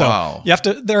 Oh, so wow. You have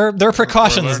to. There are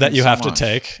precautions that you so have much. to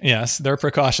take. Yes, there are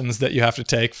precautions that you have to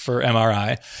take for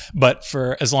MRI. But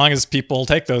for as long as people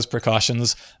take those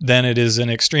precautions, then it is an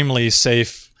extremely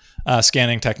safe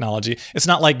scanning technology. It's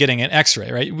not like getting an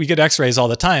X-ray, right? We get X-rays all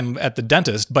the time at the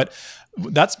dentist, but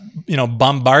that's,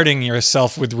 bombarding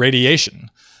yourself with radiation.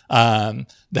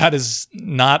 That is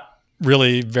not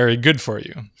really very good for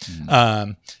you.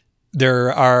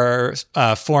 There are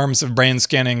forms of brain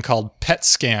scanning called PET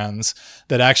scans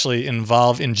that actually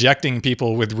involve injecting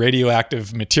people with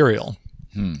radioactive material.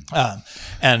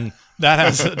 And that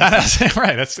has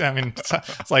right. It's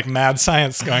like mad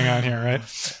science going on here,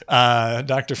 right?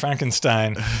 Dr.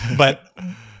 Frankenstein. But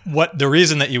the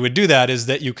reason that you would do that is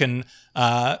that you can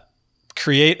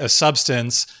create a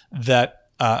substance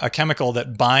a chemical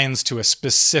that binds to a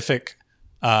specific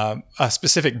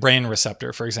brain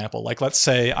receptor. For example, like, let's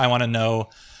say I want to know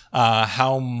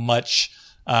how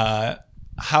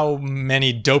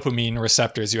many dopamine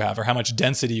receptors you have, or how much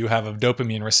density you have of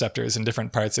dopamine receptors in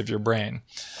different parts of your brain.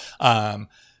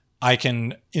 I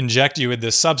can inject you with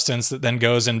this substance that then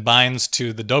goes and binds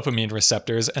to the dopamine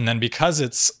receptors. And then, because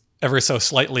it's ever so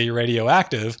slightly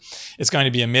radioactive, it's going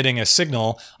to be emitting a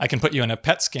signal. I can put you in a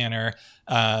PET scanner,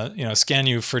 scan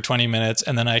you for 20 minutes,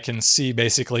 and then I can see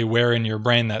basically where in your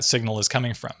brain that signal is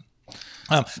coming from.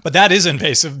 But that is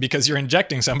invasive because you're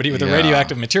injecting somebody with a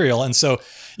radioactive material. And so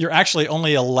you're actually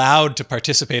only allowed to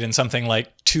participate in something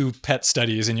like 2 PET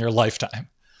studies in your lifetime.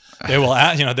 They will,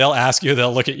 they'll ask you,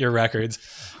 they'll look at your records.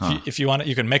 If you want it,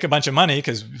 you can make a bunch of money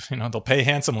because, they'll pay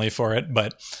handsomely for it.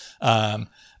 But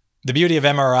the beauty of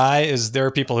MRI is there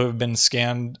are people who have been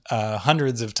scanned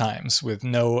hundreds of times with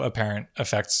no apparent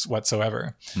effects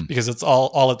whatsoever, because it's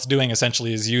all it's doing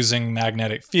essentially is using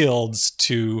magnetic fields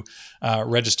to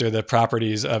register the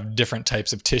properties of different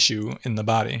types of tissue in the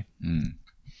body.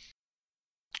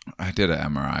 I did an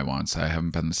MRI once. I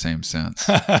haven't been the same since.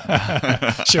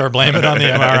 Sure, blame it on the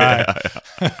MRI.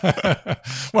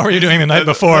 What were you doing the night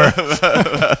before?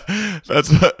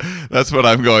 That's what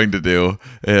I'm going to do,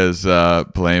 is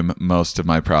blame most of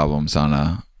my problems on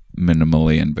a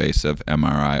minimally invasive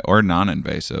MRI, or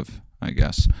non-invasive, I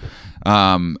guess.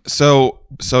 So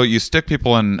you stick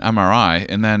people in MRI,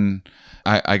 and then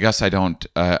I guess I don't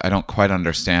quite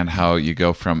understand how you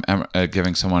go from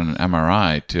giving someone an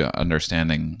MRI to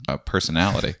understanding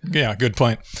personality. Yeah, good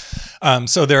point.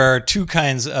 So there are 2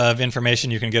 kinds of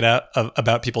information you can get out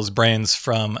about people's brains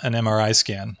from an MRI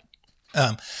scan.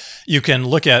 You can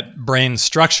look at brain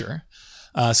structure.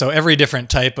 So every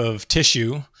different type of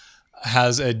tissue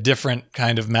has a different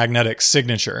kind of magnetic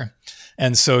signature.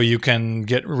 And so you can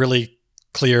get really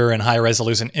clear and high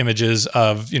resolution images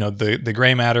of, the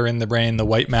gray matter in the brain, the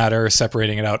white matter,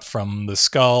 separating it out from the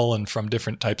skull and from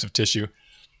different types of tissue.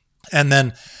 And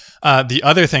then the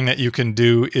other thing that you can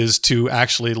do is to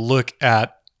actually look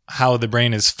at how the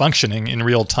brain is functioning in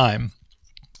real time.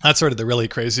 That's sort of the really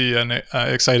crazy and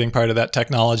exciting part of that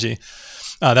technology.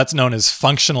 That's known as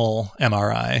functional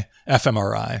MRI,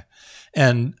 fMRI.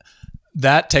 And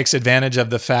that takes advantage of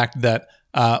the fact that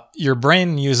your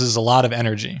brain uses a lot of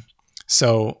energy.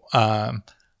 So I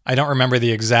don't remember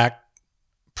the exact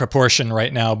proportion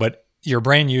right now, but your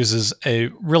brain uses a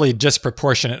really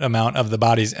disproportionate amount of the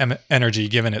body's energy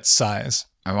given its size.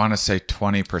 I want to say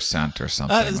 20% or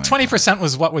something. 20%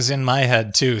 was what was in my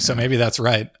head too, so maybe that's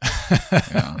right.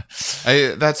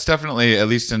 Yeah, that's definitely, at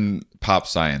least in pop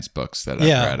science books that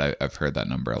I've read, I've heard that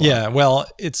number a lot. Yeah, well,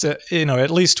 it's at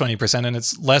least 20%, and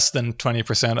it's less than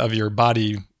 20% of your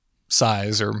body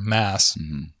size or mass.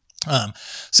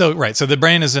 So the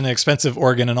brain is an expensive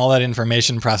organ, and all that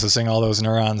information processing, all those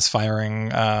neurons firing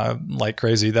like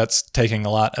crazy, that's taking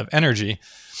a lot of energy.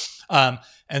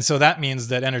 And so that means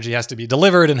that energy has to be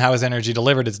delivered. And how is energy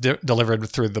delivered? It's delivered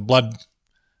through the blood,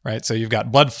 right? So you've got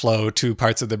blood flow to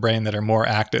parts of the brain that are more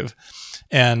active.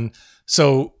 And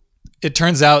so it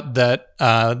turns out that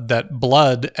that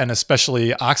blood, and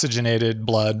especially oxygenated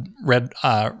blood, red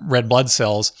blood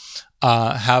cells,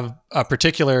 have a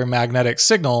particular magnetic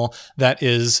signal that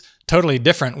is totally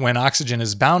different when oxygen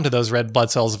is bound to those red blood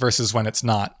cells versus when it's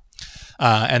not.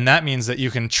 And that means that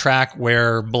you can track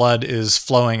where blood is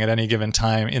flowing at any given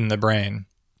time in the brain.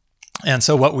 And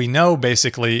so what we know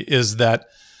basically is that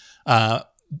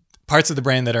parts of the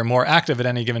brain that are more active at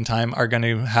any given time are going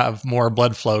to have more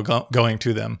blood flow going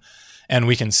to them. And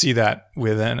we can see that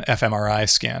with an fMRI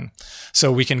scan.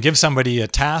 So we can give somebody a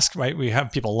task, right? We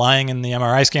have people lying in the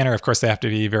MRI scanner. Of course, they have to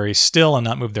be very still and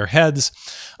not move their heads,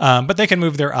 but they can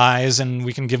move their eyes, and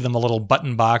we can give them a little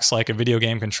button box like a video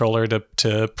game controller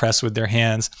to press with their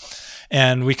hands.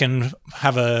 And we can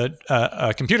have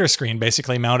a computer screen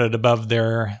basically mounted above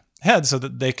their head so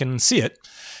that they can see it.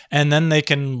 And then they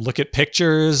can look at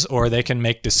pictures, or they can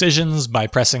make decisions by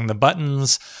pressing the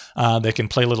buttons. They can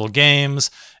play little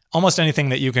games. Almost anything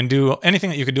that you can do, anything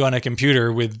that you could do on a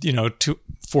computer with,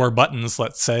 4 buttons,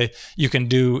 let's say, you can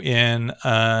do in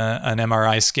an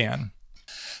MRI scan.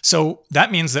 So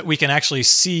that means that we can actually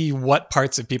see what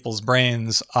parts of people's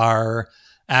brains are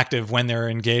active when they're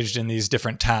engaged in these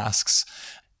different tasks.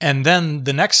 And then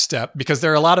the next step, because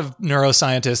there are a lot of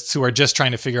neuroscientists who are just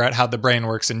trying to figure out how the brain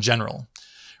works in general,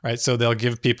 right? So they'll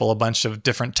give people a bunch of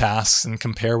different tasks and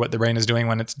compare what the brain is doing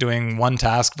when it's doing one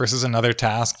task versus another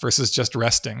task versus just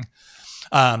resting.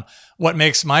 What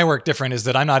makes my work different is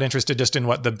that I'm not interested just in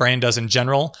what the brain does in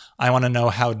general. I want to know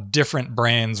how different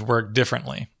brains work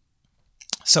differently.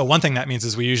 So one thing that means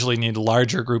is we usually need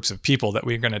larger groups of people that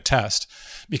we're going to test,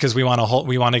 because we want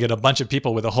to get a bunch of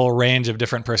people with a whole range of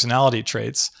different personality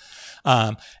traits.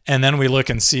 And then we look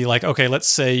and see, like, okay, let's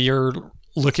say you're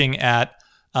looking at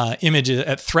images,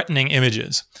 at threatening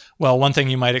images. Well, one thing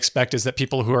you might expect is that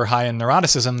people who are high in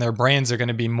neuroticism, their brains are going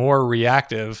to be more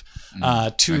reactive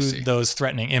to those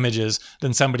threatening images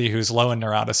than somebody who's low in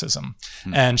neuroticism.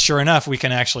 And sure enough, we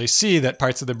can actually see that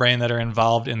parts of the brain that are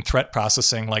involved in threat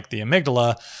processing, like the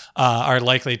amygdala, are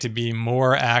likely to be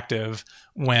more active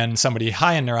when somebody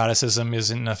high in neuroticism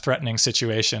is in a threatening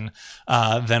situation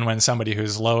than when somebody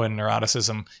who's low in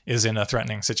neuroticism is in a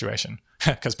threatening situation.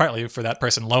 Because partly for that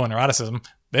person low in neuroticism,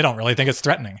 they don't really think it's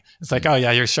threatening. It's like, oh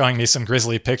yeah, you're showing me some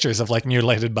grisly pictures of like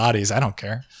mutilated bodies. I don't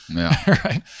care. Yeah.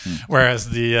 Right.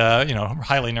 Whereas the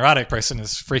highly neurotic person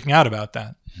is freaking out about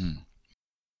that.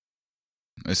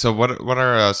 So what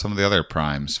are some of the other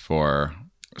primes for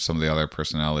some of the other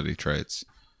personality traits?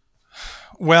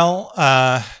 Well,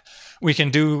 we can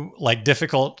do like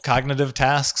difficult cognitive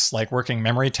tasks, like working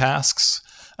memory tasks.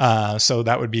 So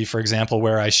that would be, for example,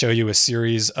 where I show you a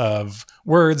series of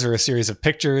words or a series of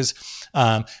pictures,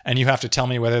 and you have to tell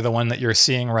me whether the one that you're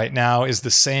seeing right now is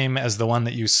the same as the one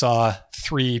that you saw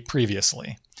 3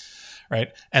 previously, right?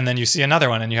 And then you see another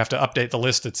one, and you have to update the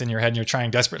list that's in your head, and you're trying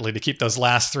desperately to keep those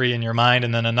last 3 in your mind,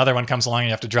 and then another one comes along, and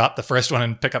you have to drop the first one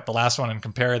and pick up the last one and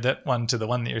compare that one to the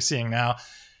one that you're seeing now.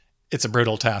 It's a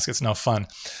brutal task. It's no fun.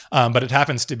 But it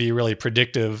happens to be really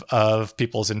predictive of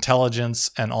people's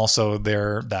intelligence and also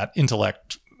that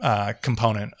intellect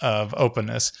component of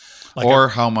openness. Or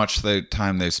how much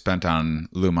time they spent on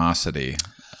Lumosity.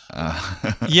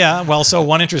 Yeah, well, so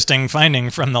one interesting finding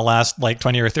from the last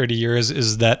 20 or 30 years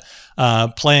is that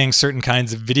playing certain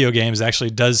kinds of video games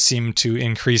actually does seem to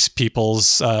increase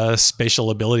people's spatial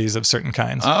abilities of certain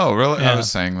kinds. Oh, really? Yeah. I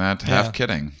was saying that, half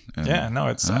kidding. No,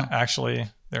 it's actually...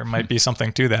 There might be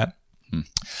something to that.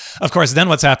 Of course, then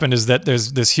what's happened is that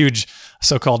there's this huge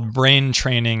so-called brain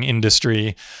training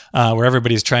industry where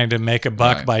everybody's trying to make a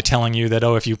buck by telling you that,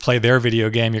 if you play their video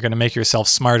game, you're going to make yourself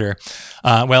smarter.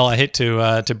 Well, I hate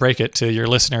to break it to your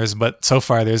listeners, but so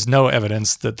far there's no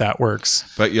evidence that works.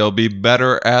 But you'll be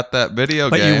better at that video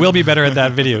game. But you will be better at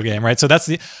that video game, right? So that's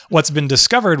what's been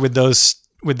discovered with those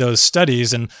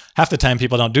studies, and half the time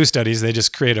people don't do studies, they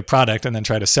just create a product and then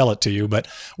try to sell it to you. But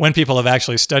when people have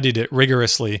actually studied it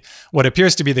rigorously, what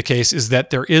appears to be the case is that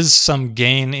there is some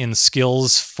gain in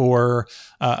skills for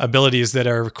abilities that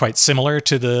are quite similar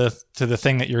to the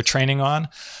thing that you're training on.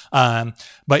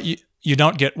 But you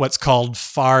don't get what's called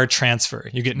far transfer.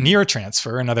 You get near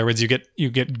transfer. In other words, you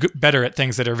get better at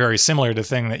things that are very similar to the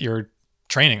thing that you're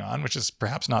training on, which is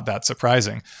perhaps not that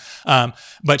surprising.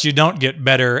 But you don't get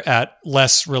better at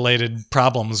less related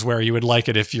problems where you would like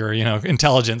it if your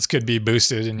intelligence could be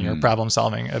boosted and your problem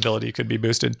solving ability could be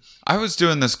boosted. I was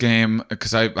doing this game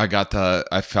because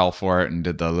I fell for it and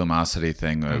did the Lumosity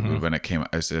thing when it came.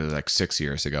 It was like 6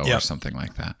 years ago or something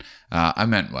like that. I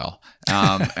meant well,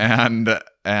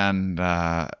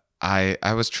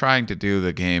 I was trying to do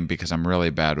the game because I'm really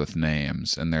bad with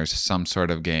names, and there's some sort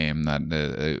of game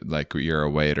that like you're a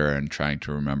waiter and trying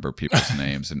to remember people's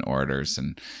names and orders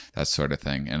and that sort of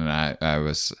thing. And I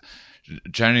was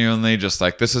genuinely just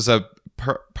like, this is a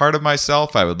part of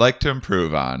myself I would like to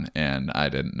improve on, and I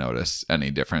didn't notice any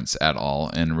difference at all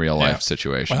in real life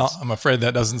situations. Well, I'm afraid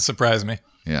that doesn't surprise me.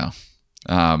 Yeah.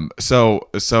 Anyway,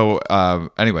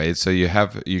 so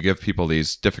you give people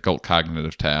these difficult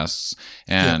cognitive tasks,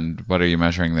 and what are you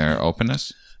measuring their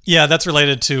openness? Yeah, that's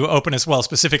related to openness. Well,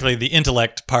 specifically the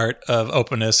intellect part of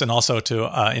openness, and also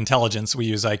to intelligence. We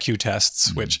use IQ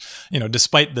tests, which,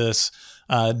 despite this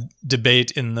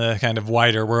debate in the kind of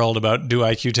wider world about do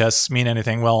IQ tests mean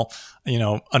anything, well,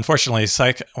 unfortunately,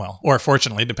 or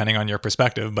fortunately, depending on your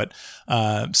perspective, but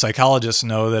psychologists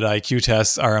know that IQ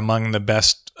tests are among the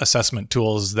best assessment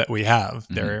tools that we have.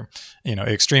 They're,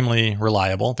 extremely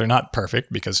reliable. They're not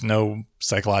perfect because no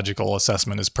psychological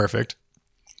assessment is perfect.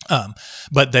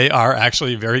 But they are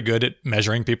actually very good at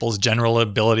measuring people's general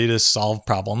ability to solve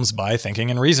problems by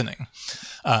thinking and reasoning.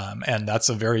 And that's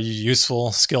a very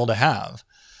useful skill to have.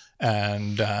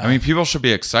 And people should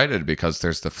be excited because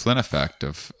there's the Flynn effect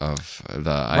of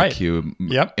the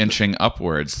IQ inching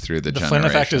upwards through the generations. The Flynn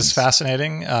effect is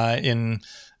fascinating.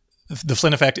 The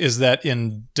Flynn effect is that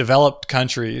in developed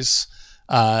countries,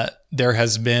 there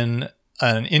has been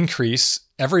an increase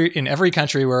in every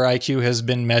country where IQ has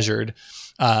been measured.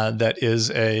 That is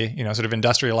a sort of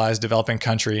industrialized developing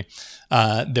country.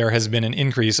 There has been an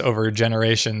increase over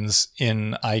generations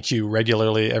in IQ.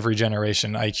 Regularly, every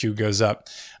generation IQ goes up.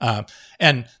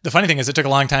 And the funny thing is, it took a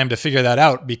long time to figure that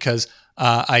out because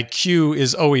IQ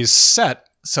is always set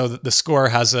so that the score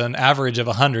has an average of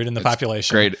 100 in the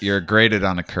population. You're graded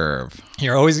on a curve.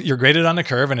 You're graded on a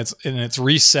curve, and it's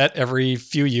reset every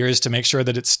few years to make sure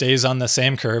that it stays on the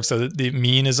same curve, so that the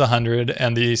mean is 100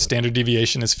 and the standard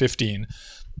deviation is 15.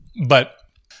 But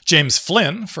James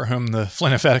Flynn, for whom the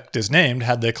Flynn effect is named,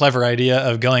 had the clever idea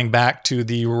of going back to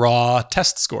the raw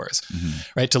test scores,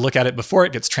 right? To look at it before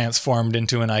it gets transformed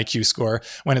into an IQ score,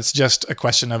 when it's just a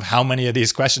question of how many of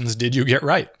these questions did you get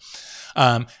right.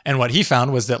 And what he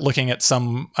found was that looking at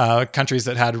some countries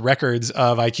that had records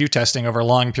of IQ testing over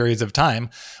long periods of time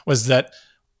was that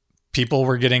people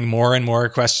were getting more and more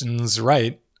questions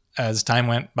right as time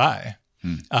went by.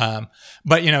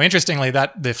 But, interestingly,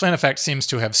 that the Flynn effect seems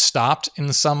to have stopped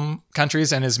in some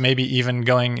countries and is maybe even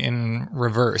going in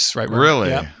reverse, right?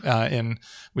 Really?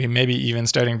 We may be even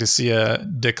starting to see a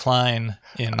decline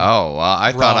in. Oh, well,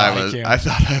 I thought IQ.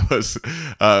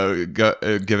 I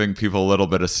was giving people a little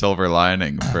bit of silver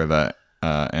lining for the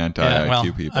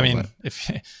anti-IQ people.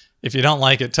 If you don't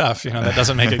like it, tough. That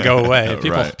doesn't make it go away.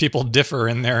 People differ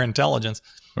in their intelligence.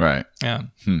 Right. Yeah.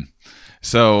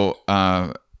 So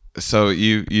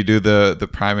you do the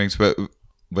primings, but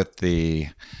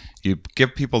you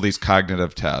give people these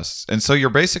cognitive tests, and so you're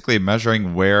basically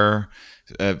measuring where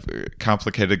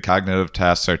complicated cognitive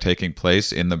tasks are taking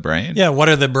place in the brain. Yeah, what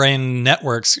are the brain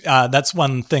networks? That's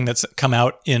one thing that's come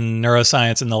out in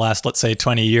neuroscience in the last, let's say,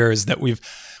 20 years, that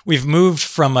we've moved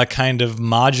from a kind of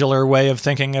modular way of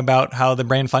thinking about how the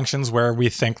brain functions, where we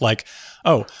think like,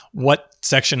 oh, what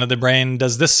section of the brain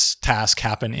does this task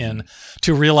happen in,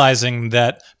 to realizing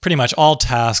that pretty much all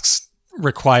tasks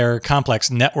require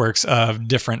complex networks of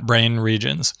different brain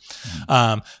regions.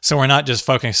 So we're not just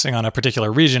focusing on a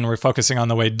particular region, we're focusing on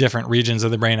the way different regions of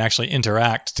the brain actually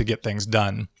interact to get things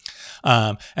done.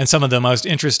 And some of the most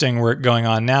interesting work going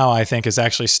on now, I think, is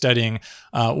actually studying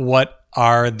what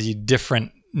are the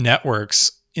different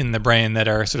networks in the brain that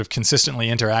are sort of consistently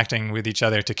interacting with each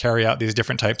other to carry out these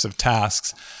different types of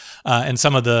tasks. And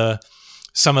some of the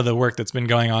work that's been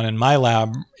going on in my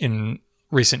lab in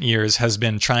recent years has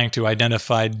been trying to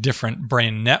identify different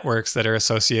brain networks that are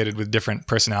associated with different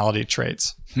personality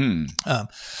traits.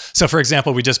 So, for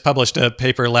example, we just published a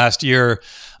paper last year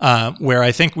where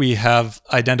I think we have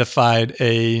identified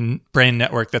a brain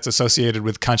network that's associated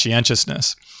with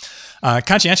conscientiousness.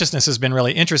 Conscientiousness has been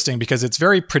really interesting because it's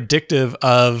very predictive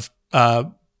of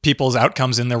people's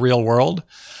outcomes in the real world.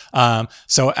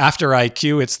 So after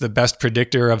IQ, it's the best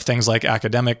predictor of things like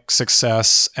academic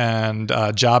success and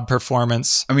job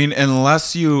performance. I mean,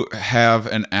 unless you have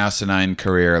an asinine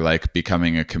career like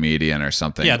becoming a comedian or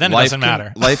something. Yeah, then it doesn't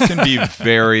matter. Life can be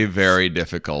very, very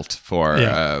difficult for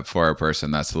a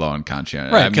person that's low in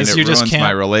conscience. Right, because you ruins just can't.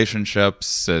 My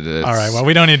relationships. All right, well,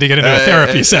 we don't need to get into a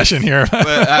therapy session here.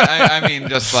 But I mean,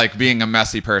 just like being a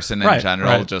messy person in general.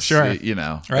 Right, just sure. you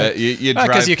drive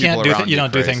because you can't people around you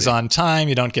don't do crazy. things on time.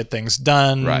 You don't get things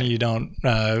done. Right. You don't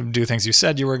do things you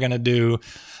said you were going to do.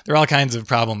 There are all kinds of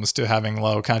problems to having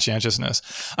low conscientiousness.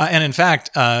 And in fact,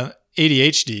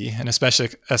 ADHD, and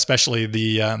especially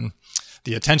the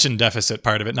attention deficit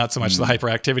part of it, not so much the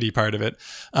hyperactivity part of it,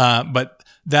 but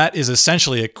that is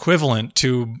essentially equivalent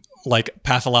to like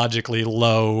pathologically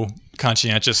low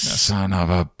conscientiousness. Son of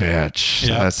a bitch.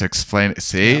 Yeah. Let's explain it.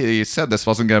 See, you said this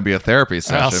wasn't going to be a therapy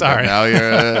session. Well, sorry. But now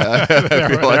you're. I feel like there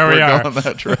we we're are. going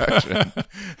that direction.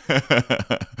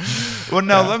 Well,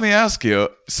 now let me ask you.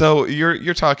 So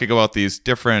you're talking about these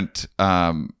different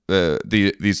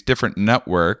these different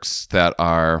networks that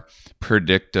are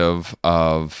predictive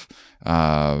of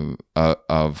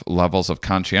of levels of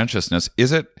conscientiousness.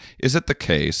 Is it the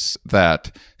case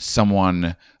that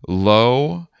someone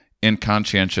low in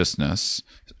conscientiousness,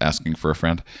 asking for a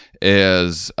friend,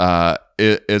 is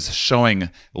showing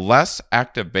less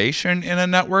activation in a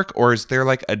network, or is there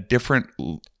like a different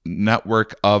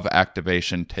network of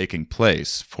activation taking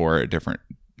place for a different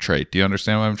trait? Do you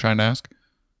understand what I'm trying to ask?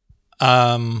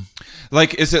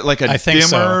 Like, is it like a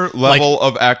dimmer level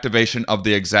of activation of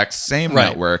the exact same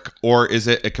network, or is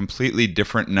it a completely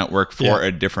different network for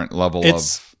a different level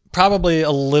of? Probably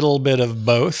a little bit of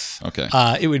both. Okay.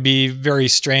 It would be very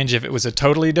strange if it was a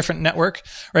totally different network,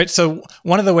 right? So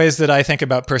one of the ways that I think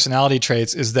about personality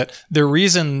traits is that the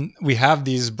reason we have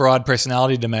these broad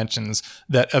personality dimensions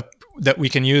that we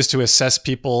can use to assess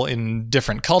people in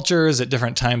different cultures at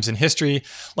different times in history.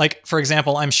 Like, for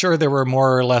example, I'm sure there were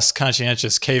more or less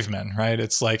conscientious cavemen, right?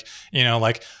 It's like,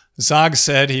 like Zog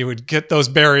said he would get those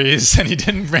berries and he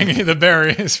didn't bring me the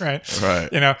berries, right?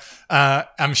 Right.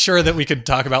 I'm sure that we could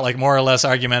talk about like more or less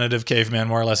argumentative cavemen,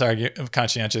 more or less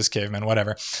conscientious cavemen,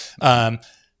 whatever. I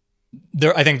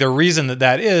think the reason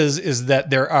that is that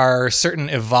there are certain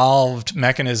evolved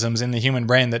mechanisms in the human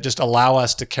brain that just allow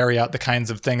us to carry out the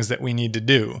kinds of things that we need to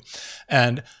do.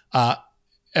 And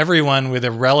everyone with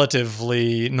a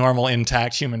relatively normal,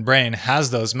 intact human brain has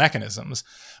those mechanisms.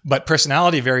 But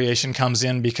personality variation comes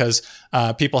in because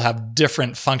people have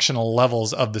different functional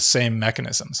levels of the same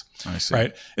mechanisms. I see.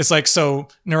 Right? It's like, so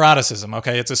neuroticism,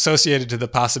 okay, it's associated to the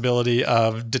possibility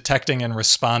of detecting and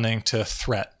responding to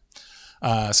threat.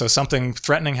 So something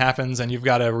threatening happens and you've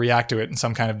got to react to it in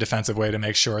some kind of defensive way to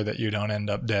make sure that you don't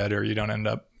end up dead or you don't end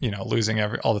up, losing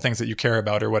all the things that you care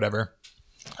about or whatever.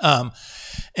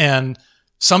 And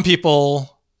some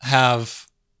people have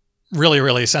really,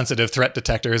 really sensitive threat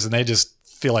detectors and they just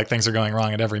feel like things are going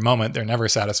wrong at every moment. They're never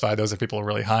satisfied. Those are people who are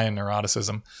really high in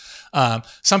neuroticism.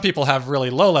 Some people have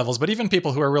really low levels, but even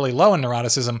people who are really low in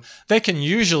neuroticism, they can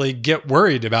usually get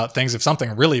worried about things if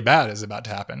something really bad is about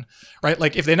to happen, right?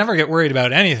 Like if they never get worried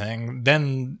about anything,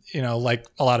 then, like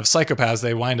a lot of psychopaths,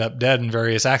 they wind up dead in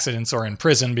various accidents or in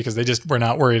prison because they just were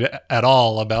not worried at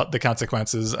all about the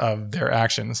consequences of their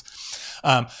actions.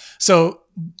 So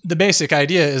the basic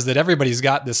idea is that everybody's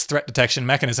got this threat detection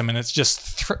mechanism and it's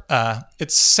just,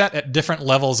 it's set at different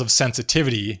levels of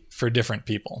sensitivity for different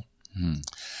people.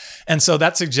 And so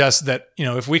that suggests that,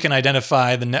 if we can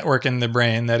identify the network in the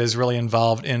brain that is really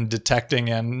involved in detecting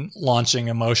and launching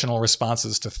emotional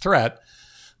responses to threat,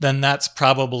 then that's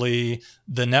probably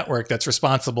the network that's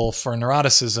responsible for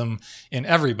neuroticism in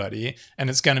everybody. And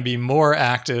it's going to be more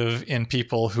active in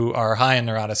people who are high in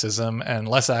neuroticism and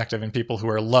less active in people who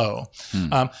are low.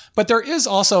 But there is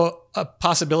also a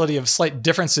possibility of slight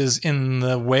differences in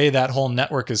the way that whole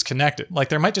network is connected. Like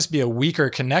there might just be a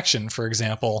weaker connection, for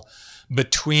example,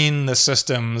 between the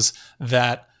systems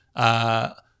that,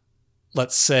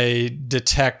 let's say,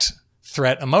 detect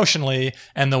threat emotionally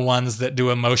and the ones that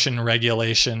do emotion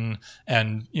regulation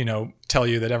and, tell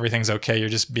you that everything's okay, you're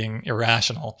just being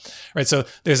irrational, right? So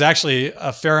there's actually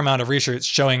a fair amount of research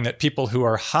showing that people who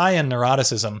are high in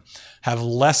neuroticism have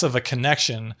less of a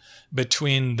connection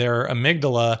between their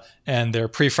amygdala and their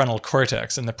prefrontal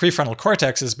cortex. And the prefrontal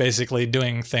cortex is basically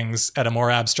doing things at a more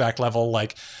abstract level,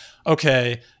 like,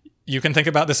 okay, you can think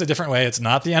about this a different way. It's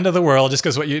not the end of the world just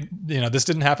because this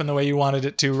didn't happen the way you wanted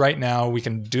it to right now. We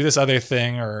can do this other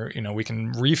thing, or, we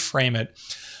can reframe it.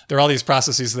 There are all these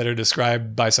processes that are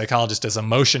described by psychologists as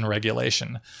emotion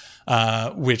regulation,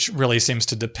 which really seems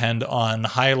to depend on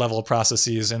high level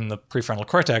processes in the prefrontal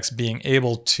cortex being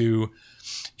able to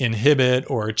inhibit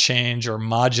or change or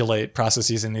modulate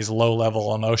processes in these low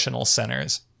level emotional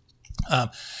centers.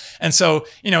 And so,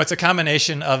 it's a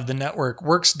combination of the network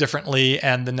works differently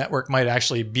and the network might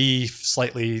actually be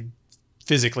slightly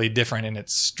physically different in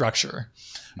its structure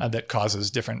that causes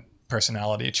different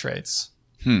personality traits.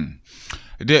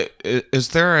 Is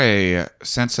there a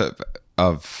sense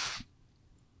of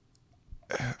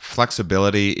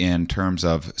flexibility in terms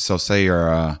of, so say you're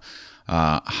a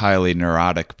highly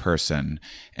neurotic person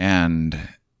and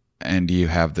you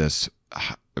have this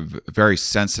very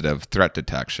sensitive threat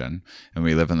detection, and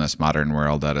we live in this modern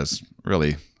world that is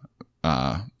really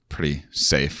pretty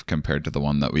safe compared to the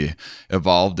one that we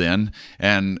evolved in,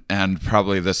 and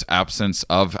probably this absence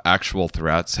of actual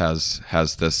threats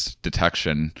has this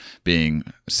detection being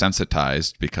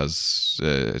sensitized because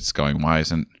it's going, why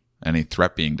isn't any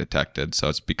threat being detected? So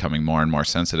it's becoming more and more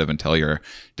sensitive until you're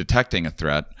detecting a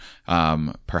threat.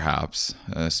 perhaps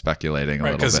speculating a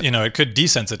Right, little because bit. it could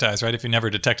desensitize, right? If you never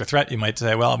detect a threat, you might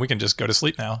say, "Well, we can just go to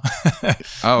sleep now."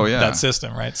 Oh yeah, that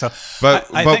system, right? So, But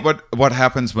I think, what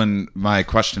happens when, my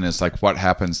question is like, what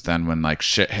happens then when like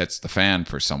shit hits the fan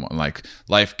for someone? Like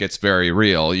life gets very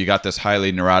real. You got this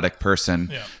highly neurotic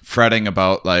person fretting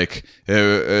about like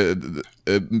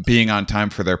being on time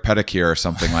for their pedicure or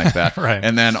something like that, Right.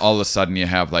 And then all of a sudden you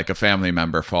have like a family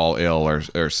member fall ill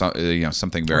or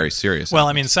something very serious. Well,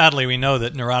 I mean, sadly, we know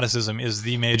that neuroticism is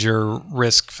the major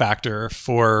risk factor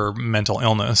for mental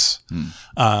illness.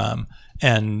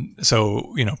 And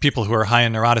so, people who are high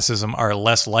in neuroticism are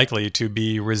less likely to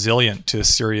be resilient to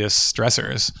serious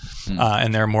stressors,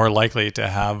 and they're more likely to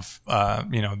have,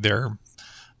 their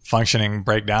functioning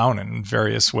break down in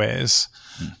various ways.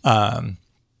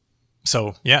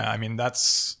 So, yeah, I mean,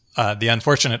 that's the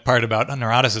unfortunate part about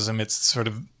neuroticism. It's sort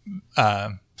of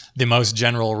the most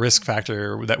general risk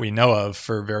factor that we know of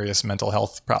for various mental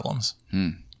health problems.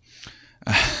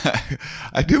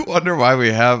 I do wonder why we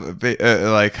have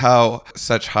like how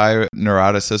such high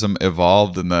neuroticism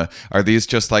evolved are these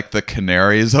just like the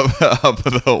canaries of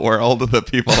the world, the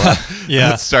people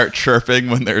that start chirping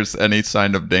when there's any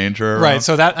sign of danger around? Right.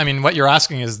 So what you're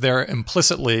asking is there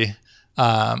implicitly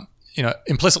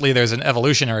there's an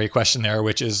evolutionary question there,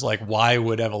 which is like, why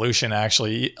would evolution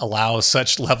actually allow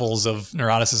such levels of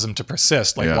neuroticism to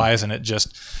persist? Like, why isn't it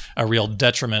just a real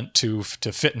detriment to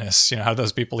fitness? How do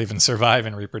those people even survive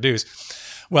and reproduce?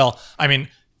 Well, I mean,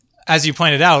 as you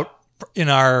pointed out, in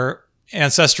our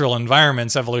ancestral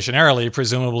environments, evolutionarily,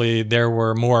 presumably there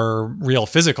were more real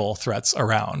physical threats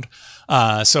around.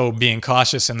 So being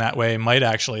cautious in that way might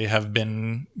actually have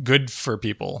been good for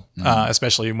people,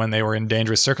 especially when they were in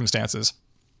dangerous circumstances.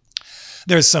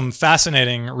 There's some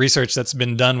fascinating research that's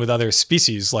been done with other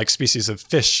species, like species of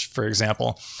fish, for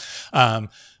example,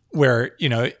 where,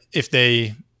 if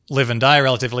they live and die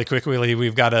relatively quickly,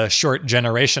 we've got a short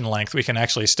generation length. We can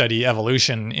actually study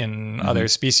evolution in other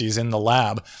species in the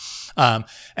lab.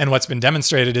 And what's been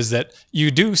demonstrated is that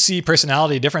you do see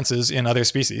personality differences in other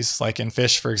species. Like in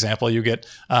fish, for example, you get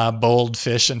bold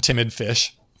fish and timid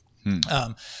fish.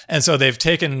 And so they've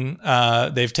taken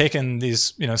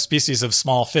these species of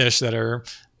small fish that are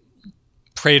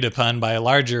preyed upon by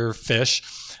larger fish,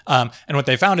 and what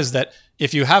they found is that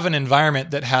if you have an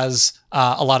environment that has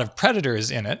a lot of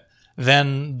predators in it,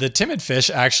 then the timid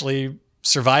fish actually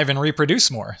survive and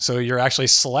reproduce more. So you're actually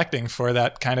selecting for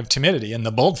that kind of timidity, and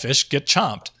the bold fish get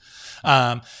chomped.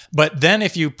 But then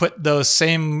if you put those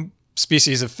same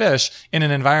species of fish in an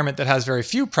environment that has very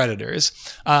few predators,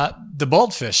 the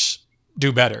bold fish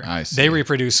do better. I see. They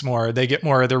reproduce more. They get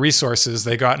more of the resources.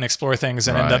 They go out and explore things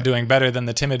and end up doing better than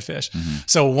the timid fish.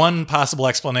 So one possible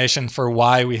explanation for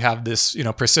why we have this,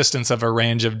 persistence of a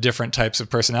range of different types of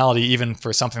personality, even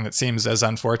for something that seems as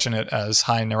unfortunate as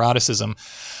high neuroticism,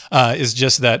 is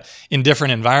just that in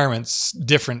different environments,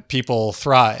 different people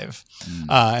thrive.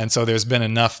 And so there's been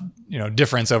enough,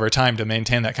 difference over time to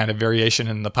maintain that kind of variation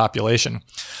in the population.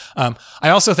 I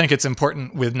also think it's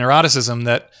important with neuroticism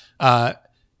that,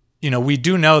 we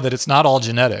do know that it's not all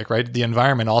genetic, right? The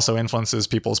environment also influences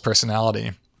people's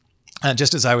personality.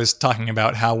 Just as I was talking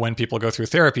about how when people go through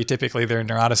therapy, typically their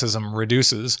neuroticism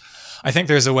reduces. I think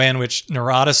there's a way in which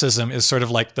neuroticism is sort of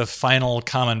like the final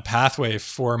common pathway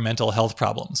for mental health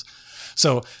problems.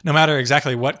 So no matter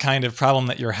exactly what kind of problem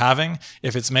that you're having,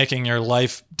 if it's making your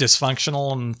life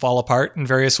dysfunctional and fall apart in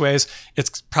various ways,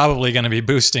 it's probably going to be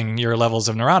boosting your levels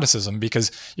of neuroticism, because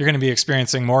you're going to be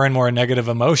experiencing more and more negative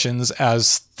emotions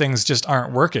as things just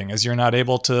aren't working, as you're not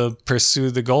able to pursue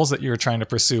the goals that you're trying to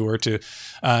pursue, or to,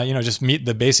 just meet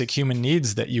the basic human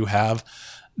needs that you have.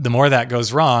 The more that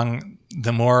goes wrong,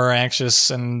 the more anxious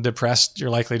and depressed you're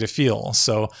likely to feel.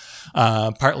 So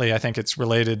partly I think it's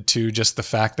related to just the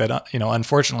fact that,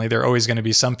 unfortunately, there are always going to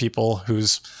be some people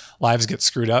whose lives get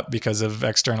screwed up because of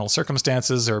external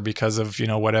circumstances, or because of,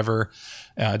 whatever,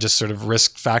 just sort of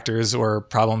risk factors or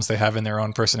problems they have in their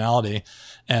own personality.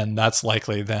 And that's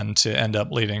likely then to end up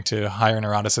leading to higher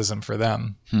neuroticism for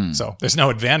them. So there's no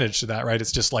advantage to that, right?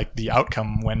 It's just like the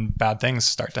outcome when bad things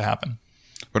start to happen.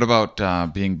 What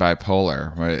about being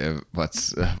bipolar?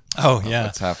 What's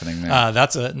happening there?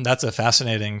 That's a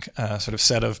fascinating sort of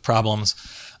set of problems.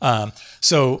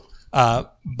 So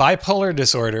bipolar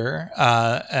disorder,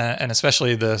 and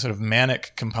especially the sort of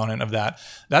manic component of that,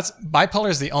 bipolar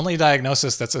is the only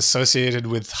diagnosis that's associated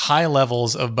with high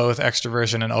levels of both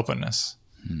extroversion and openness.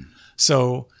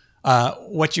 So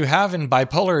What you have in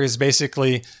bipolar is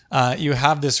basically you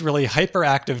have this really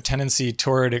hyperactive tendency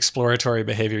toward exploratory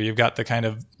behavior. You've got the kind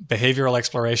of behavioral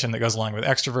exploration that goes along with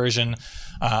extroversion,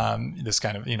 this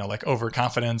kind of, like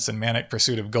overconfidence and manic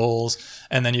pursuit of goals.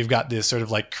 And then you've got this sort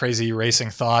of like crazy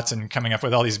racing thoughts and coming up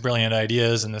with all these brilliant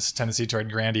ideas and this tendency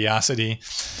toward grandiosity.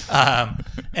 I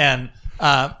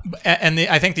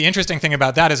think the interesting thing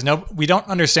about that is we don't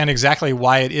understand exactly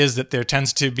why it is that there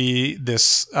tends to be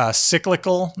this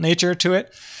cyclical nature to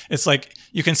it. It's like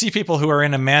you can see people who are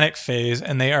in a manic phase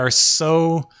and they are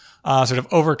so sort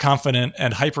of overconfident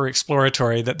and hyper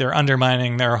exploratory that they're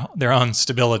undermining their own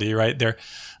stability, right? They're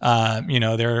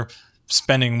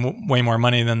spending way more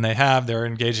money than they have. They're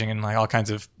engaging in like all kinds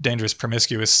of dangerous,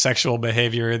 promiscuous sexual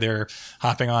behavior. They're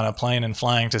hopping on a plane and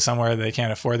flying to somewhere they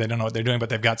can't afford. They don't know what they're doing, but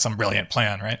they've got some brilliant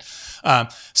plan, right?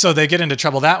 So they get into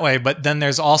trouble that way. But then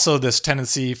there's also this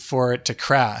tendency for it to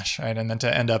crash, right? And then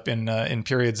to end up in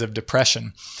periods of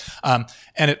depression.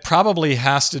 And it probably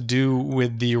has to do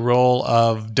with the role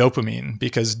of dopamine,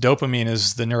 because dopamine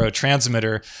is the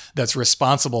neurotransmitter that's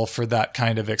responsible for that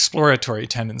kind of exploratory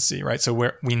tendency, right?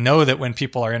 So we know that when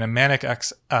people are in a manic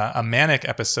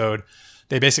episode,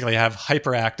 they basically have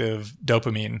hyperactive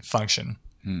dopamine function.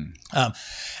 And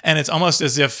it's almost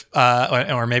as if,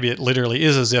 or maybe it literally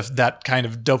is as if that kind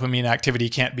of dopamine activity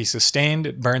can't be sustained.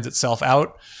 It burns itself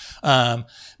out.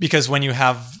 Because when you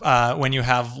have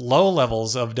low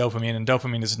levels of dopamine and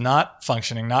dopamine is not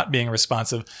functioning, not being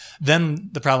responsive,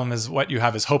 then the problem is what you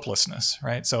have is hopelessness,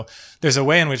 right? So there's a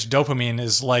way in which dopamine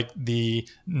is like the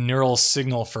neural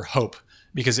signal for hope,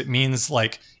 because it means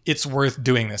like it's worth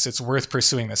doing this, it's worth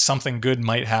pursuing this, something good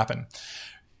might happen.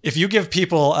 If you give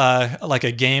people like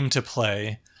a game to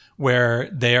play where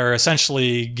they are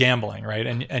essentially gambling, right?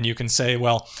 And you can say,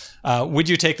 well, would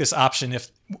you take this option if...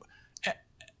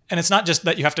 And it's not just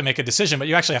that you have to make a decision, but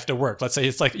you actually have to work. Let's say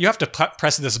it's like you have to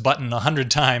press this button 100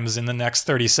 times in the next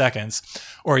 30 seconds,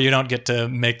 or you don't get to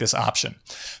make this option.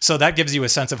 So that gives you a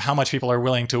sense of how much people are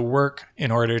willing to work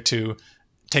in order to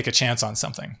take a chance on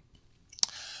something.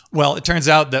 Well, it turns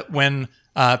out that when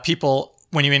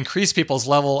you increase people's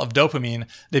level of dopamine,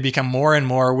 they become more and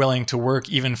more willing to work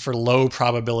even for low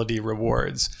probability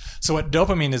rewards. So what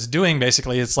dopamine is doing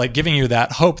basically, it's like giving you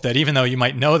that hope that even though you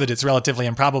might know that it's relatively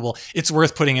improbable, it's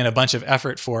worth putting in a bunch of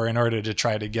effort for in order to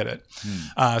try to get it.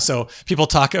 So people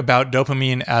talk about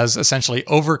dopamine as essentially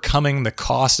overcoming the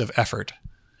cost of effort.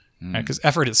 Because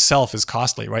effort itself is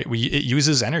costly, right? It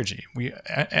uses energy.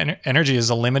 Energy is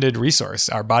a limited resource.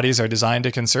 Our bodies are designed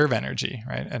to conserve energy,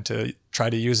 right? And to try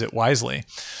to use it wisely.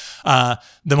 The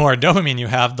more dopamine you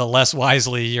have, the less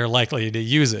wisely you're likely to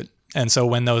use it. And so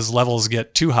when those levels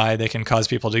get too high, they can cause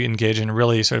people to engage in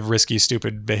really sort of risky,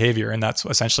 stupid behavior. And that's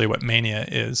essentially what mania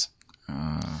is.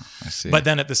 I see. But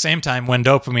then at the same time, when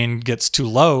dopamine gets too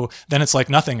low, then it's like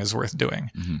nothing is worth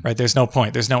doing, right? There's no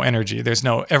point. There's no energy.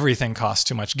 Everything costs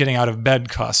too much. Getting out of bed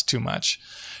costs too much,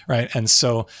 right? And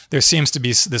so there seems to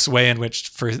be this way in which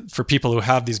for people who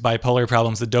have these bipolar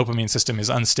problems, the dopamine system is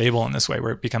unstable in this way,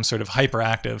 where it becomes sort of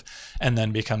hyperactive and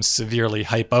then becomes severely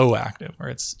hypoactive, where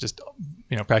it's just,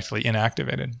 practically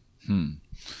inactivated.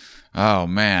 Oh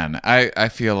man, I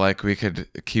feel like we could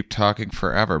keep talking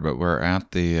forever, but we're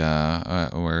at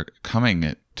we're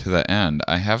coming to the end.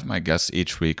 I have my guests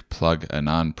each week plug a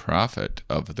nonprofit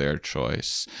of their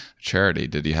choice, charity.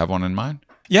 Did you have one in mind?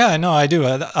 Yeah, no, I do.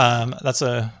 That's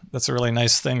a really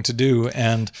nice thing to do,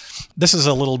 and this is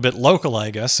a little bit local, I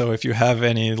guess. So if you have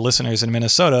any listeners in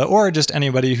Minnesota, or just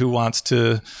anybody who wants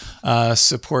to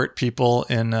support people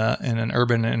in an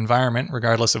urban environment,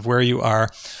 regardless of where you are.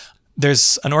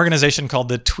 There's an organization called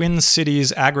the Twin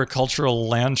Cities Agricultural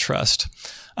Land Trust.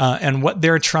 And what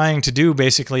they're trying to do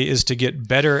basically is to get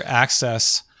better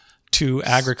access to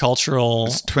agricultural...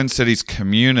 It's Twin Cities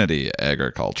Community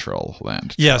Agricultural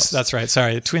Land Trust. Yes, that's right.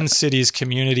 Sorry. Twin Cities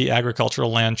Community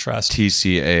Agricultural Land Trust.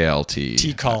 TCALT.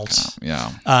 TCALT.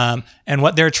 Yeah. And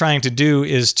what they're trying to do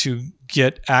is to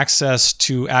get access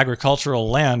to agricultural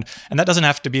land. And that doesn't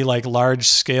have to be like large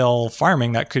scale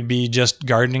farming. That could be just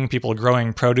gardening, people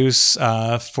growing produce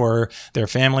for their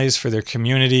families, for their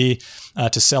community,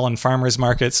 to sell in farmers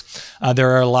markets.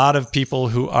 There are a lot of people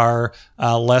who are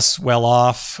less well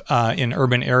off in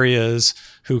urban areas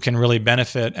who can really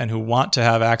benefit and who want to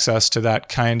have access to that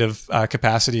kind of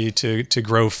capacity to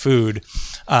grow food.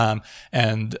 And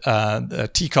the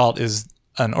TCALT is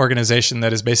an organization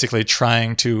that is basically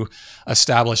trying to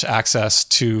establish access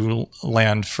to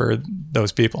land for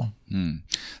those people.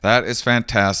 That is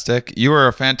fantastic. You were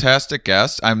a fantastic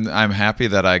guest. I'm happy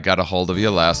that I got a hold of you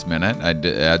last minute. I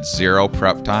had zero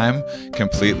prep time,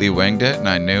 completely winged it, and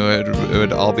I knew it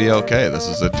would all be okay. This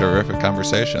is a terrific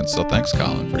conversation. So thanks,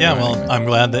 Colin, for joining me. I'm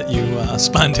glad that you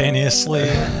spontaneously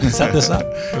set this up.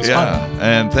 It was fun.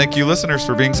 And thank you, listeners,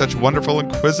 for being such wonderful,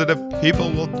 inquisitive people.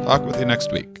 We'll talk with you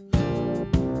next week.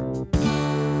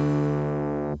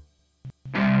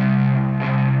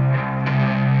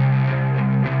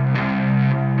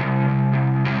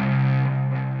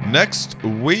 Next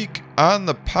week on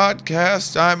the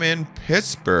podcast, I'm in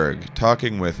Pittsburgh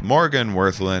talking with Morgan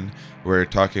Worthlin. We're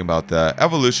talking about the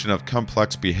evolution of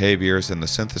complex behaviors and the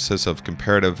synthesis of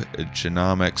comparative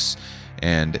genomics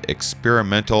and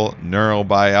experimental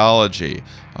neurobiology.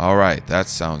 All right, that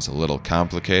sounds a little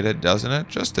complicated, doesn't it?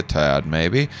 Just a tad,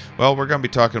 maybe. Well, we're going to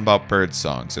be talking about bird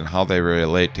songs and how they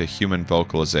relate to human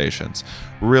vocalizations.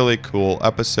 Really cool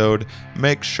episode.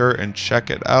 Make sure and check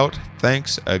it out.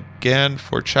 Thanks again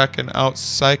for checking out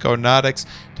Psychonautics,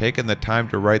 taking the time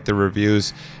to write the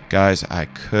reviews. Guys, I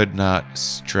could not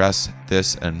stress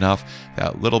this enough.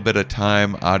 That little bit of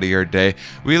time out of your day.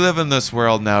 We live in this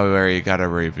world now where you gotta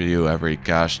review every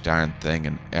gosh darn thing,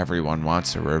 and everyone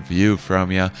wants a review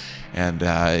from you. And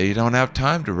you don't have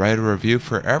time to write a review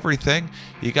for everything.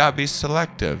 You gotta be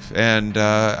selective. And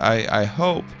I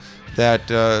hope that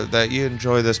you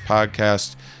enjoy this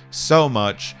podcast so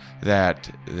much that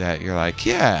you're like,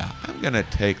 yeah, I'm gonna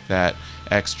take that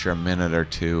extra minute or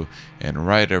two and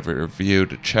write a review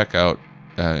to check out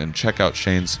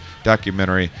Shane's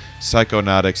documentary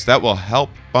Psychonautics. That will help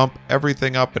bump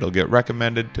everything up. It'll get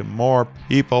recommended to more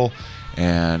people,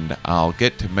 and I'll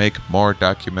get to make more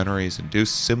documentaries and do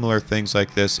similar things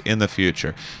like this in the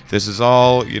future. This is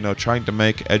all, trying to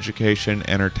make education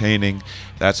entertaining.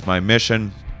 That's my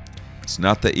mission. It's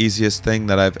not the easiest thing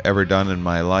that I've ever done in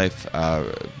my life.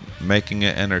 Making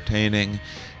it entertaining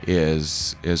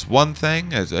is one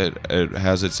thing, as it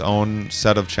has its own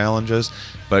set of challenges,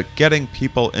 but getting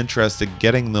people interested,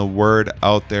 getting the word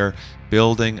out there,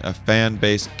 building a fan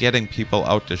base, getting people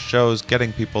out to shows,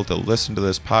 getting people to listen to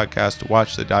this podcast, to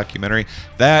watch the documentary,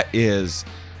 that is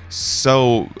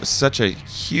such a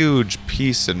huge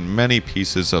piece and many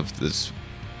pieces of this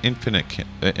infinitely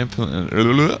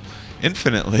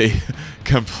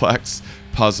complex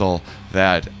puzzle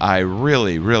that I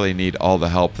really, really need all the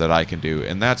help that I can do.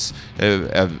 And that's,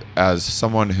 as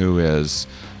someone who is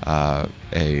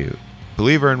a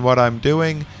believer in what I'm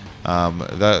doing,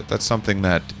 that's something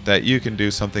that you can do,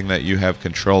 something that you have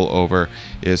control over,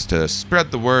 is to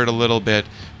spread the word a little bit,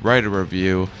 write a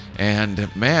review.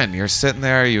 And man, you're sitting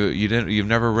there, you've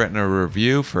never written a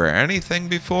review for anything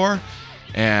before,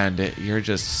 and you're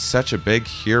just such a big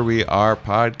Here We Are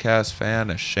podcast fan,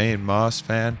 a Shane Moss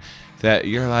fan, that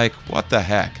you're like, what the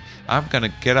heck? I'm going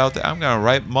to get out there. I'm going to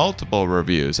write multiple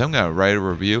reviews. I'm going to write a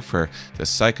review for the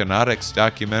Psychonautics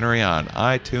documentary on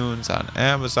iTunes, on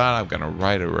Amazon. I'm going to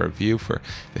write a review for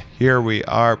the Here We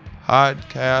Are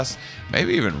podcast.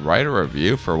 Maybe even write a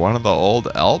review for one of the old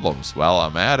albums while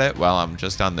I'm at it, while I'm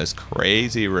just on this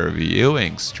crazy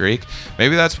reviewing streak.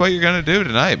 Maybe that's what you're going to do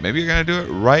tonight. Maybe you're going to do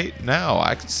it right now.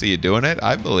 I can see you doing it.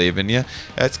 I believe in you.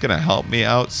 That's going to help me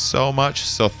out so much.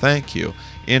 So thank you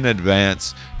in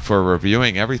advance for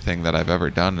reviewing everything that I've ever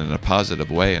done in a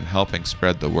positive way and helping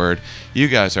spread the word. You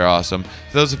guys are awesome.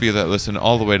 Those of you that listen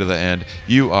all the way to the end,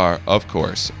 you are, of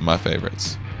course, my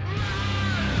favorites.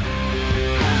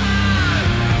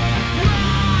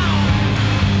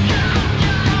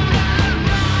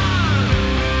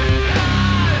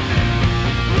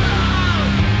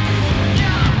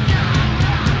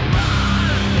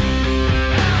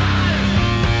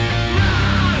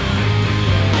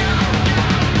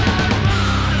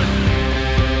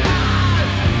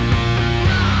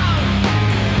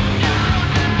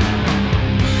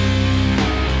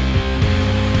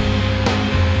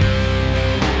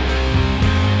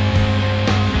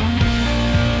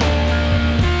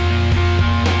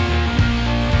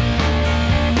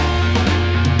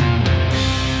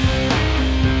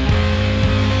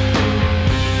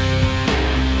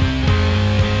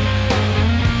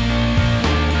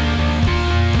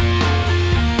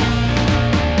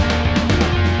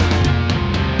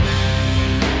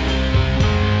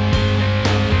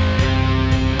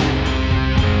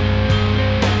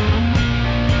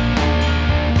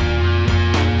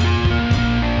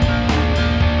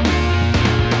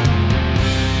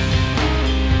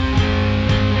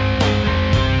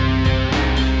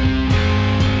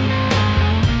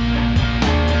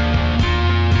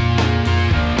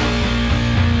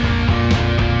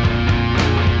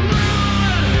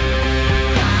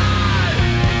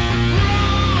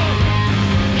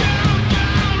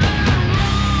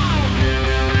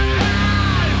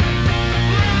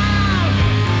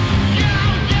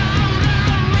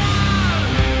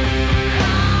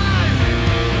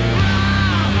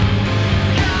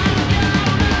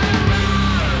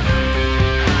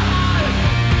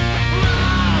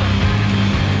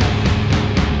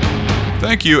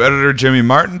 Thank you, editor Jimmy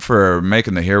Martin, for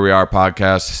making the Here We Are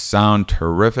podcast sound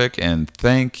terrific. And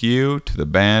thank you to the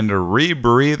band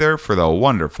Rebreather for the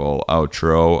wonderful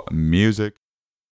outro music.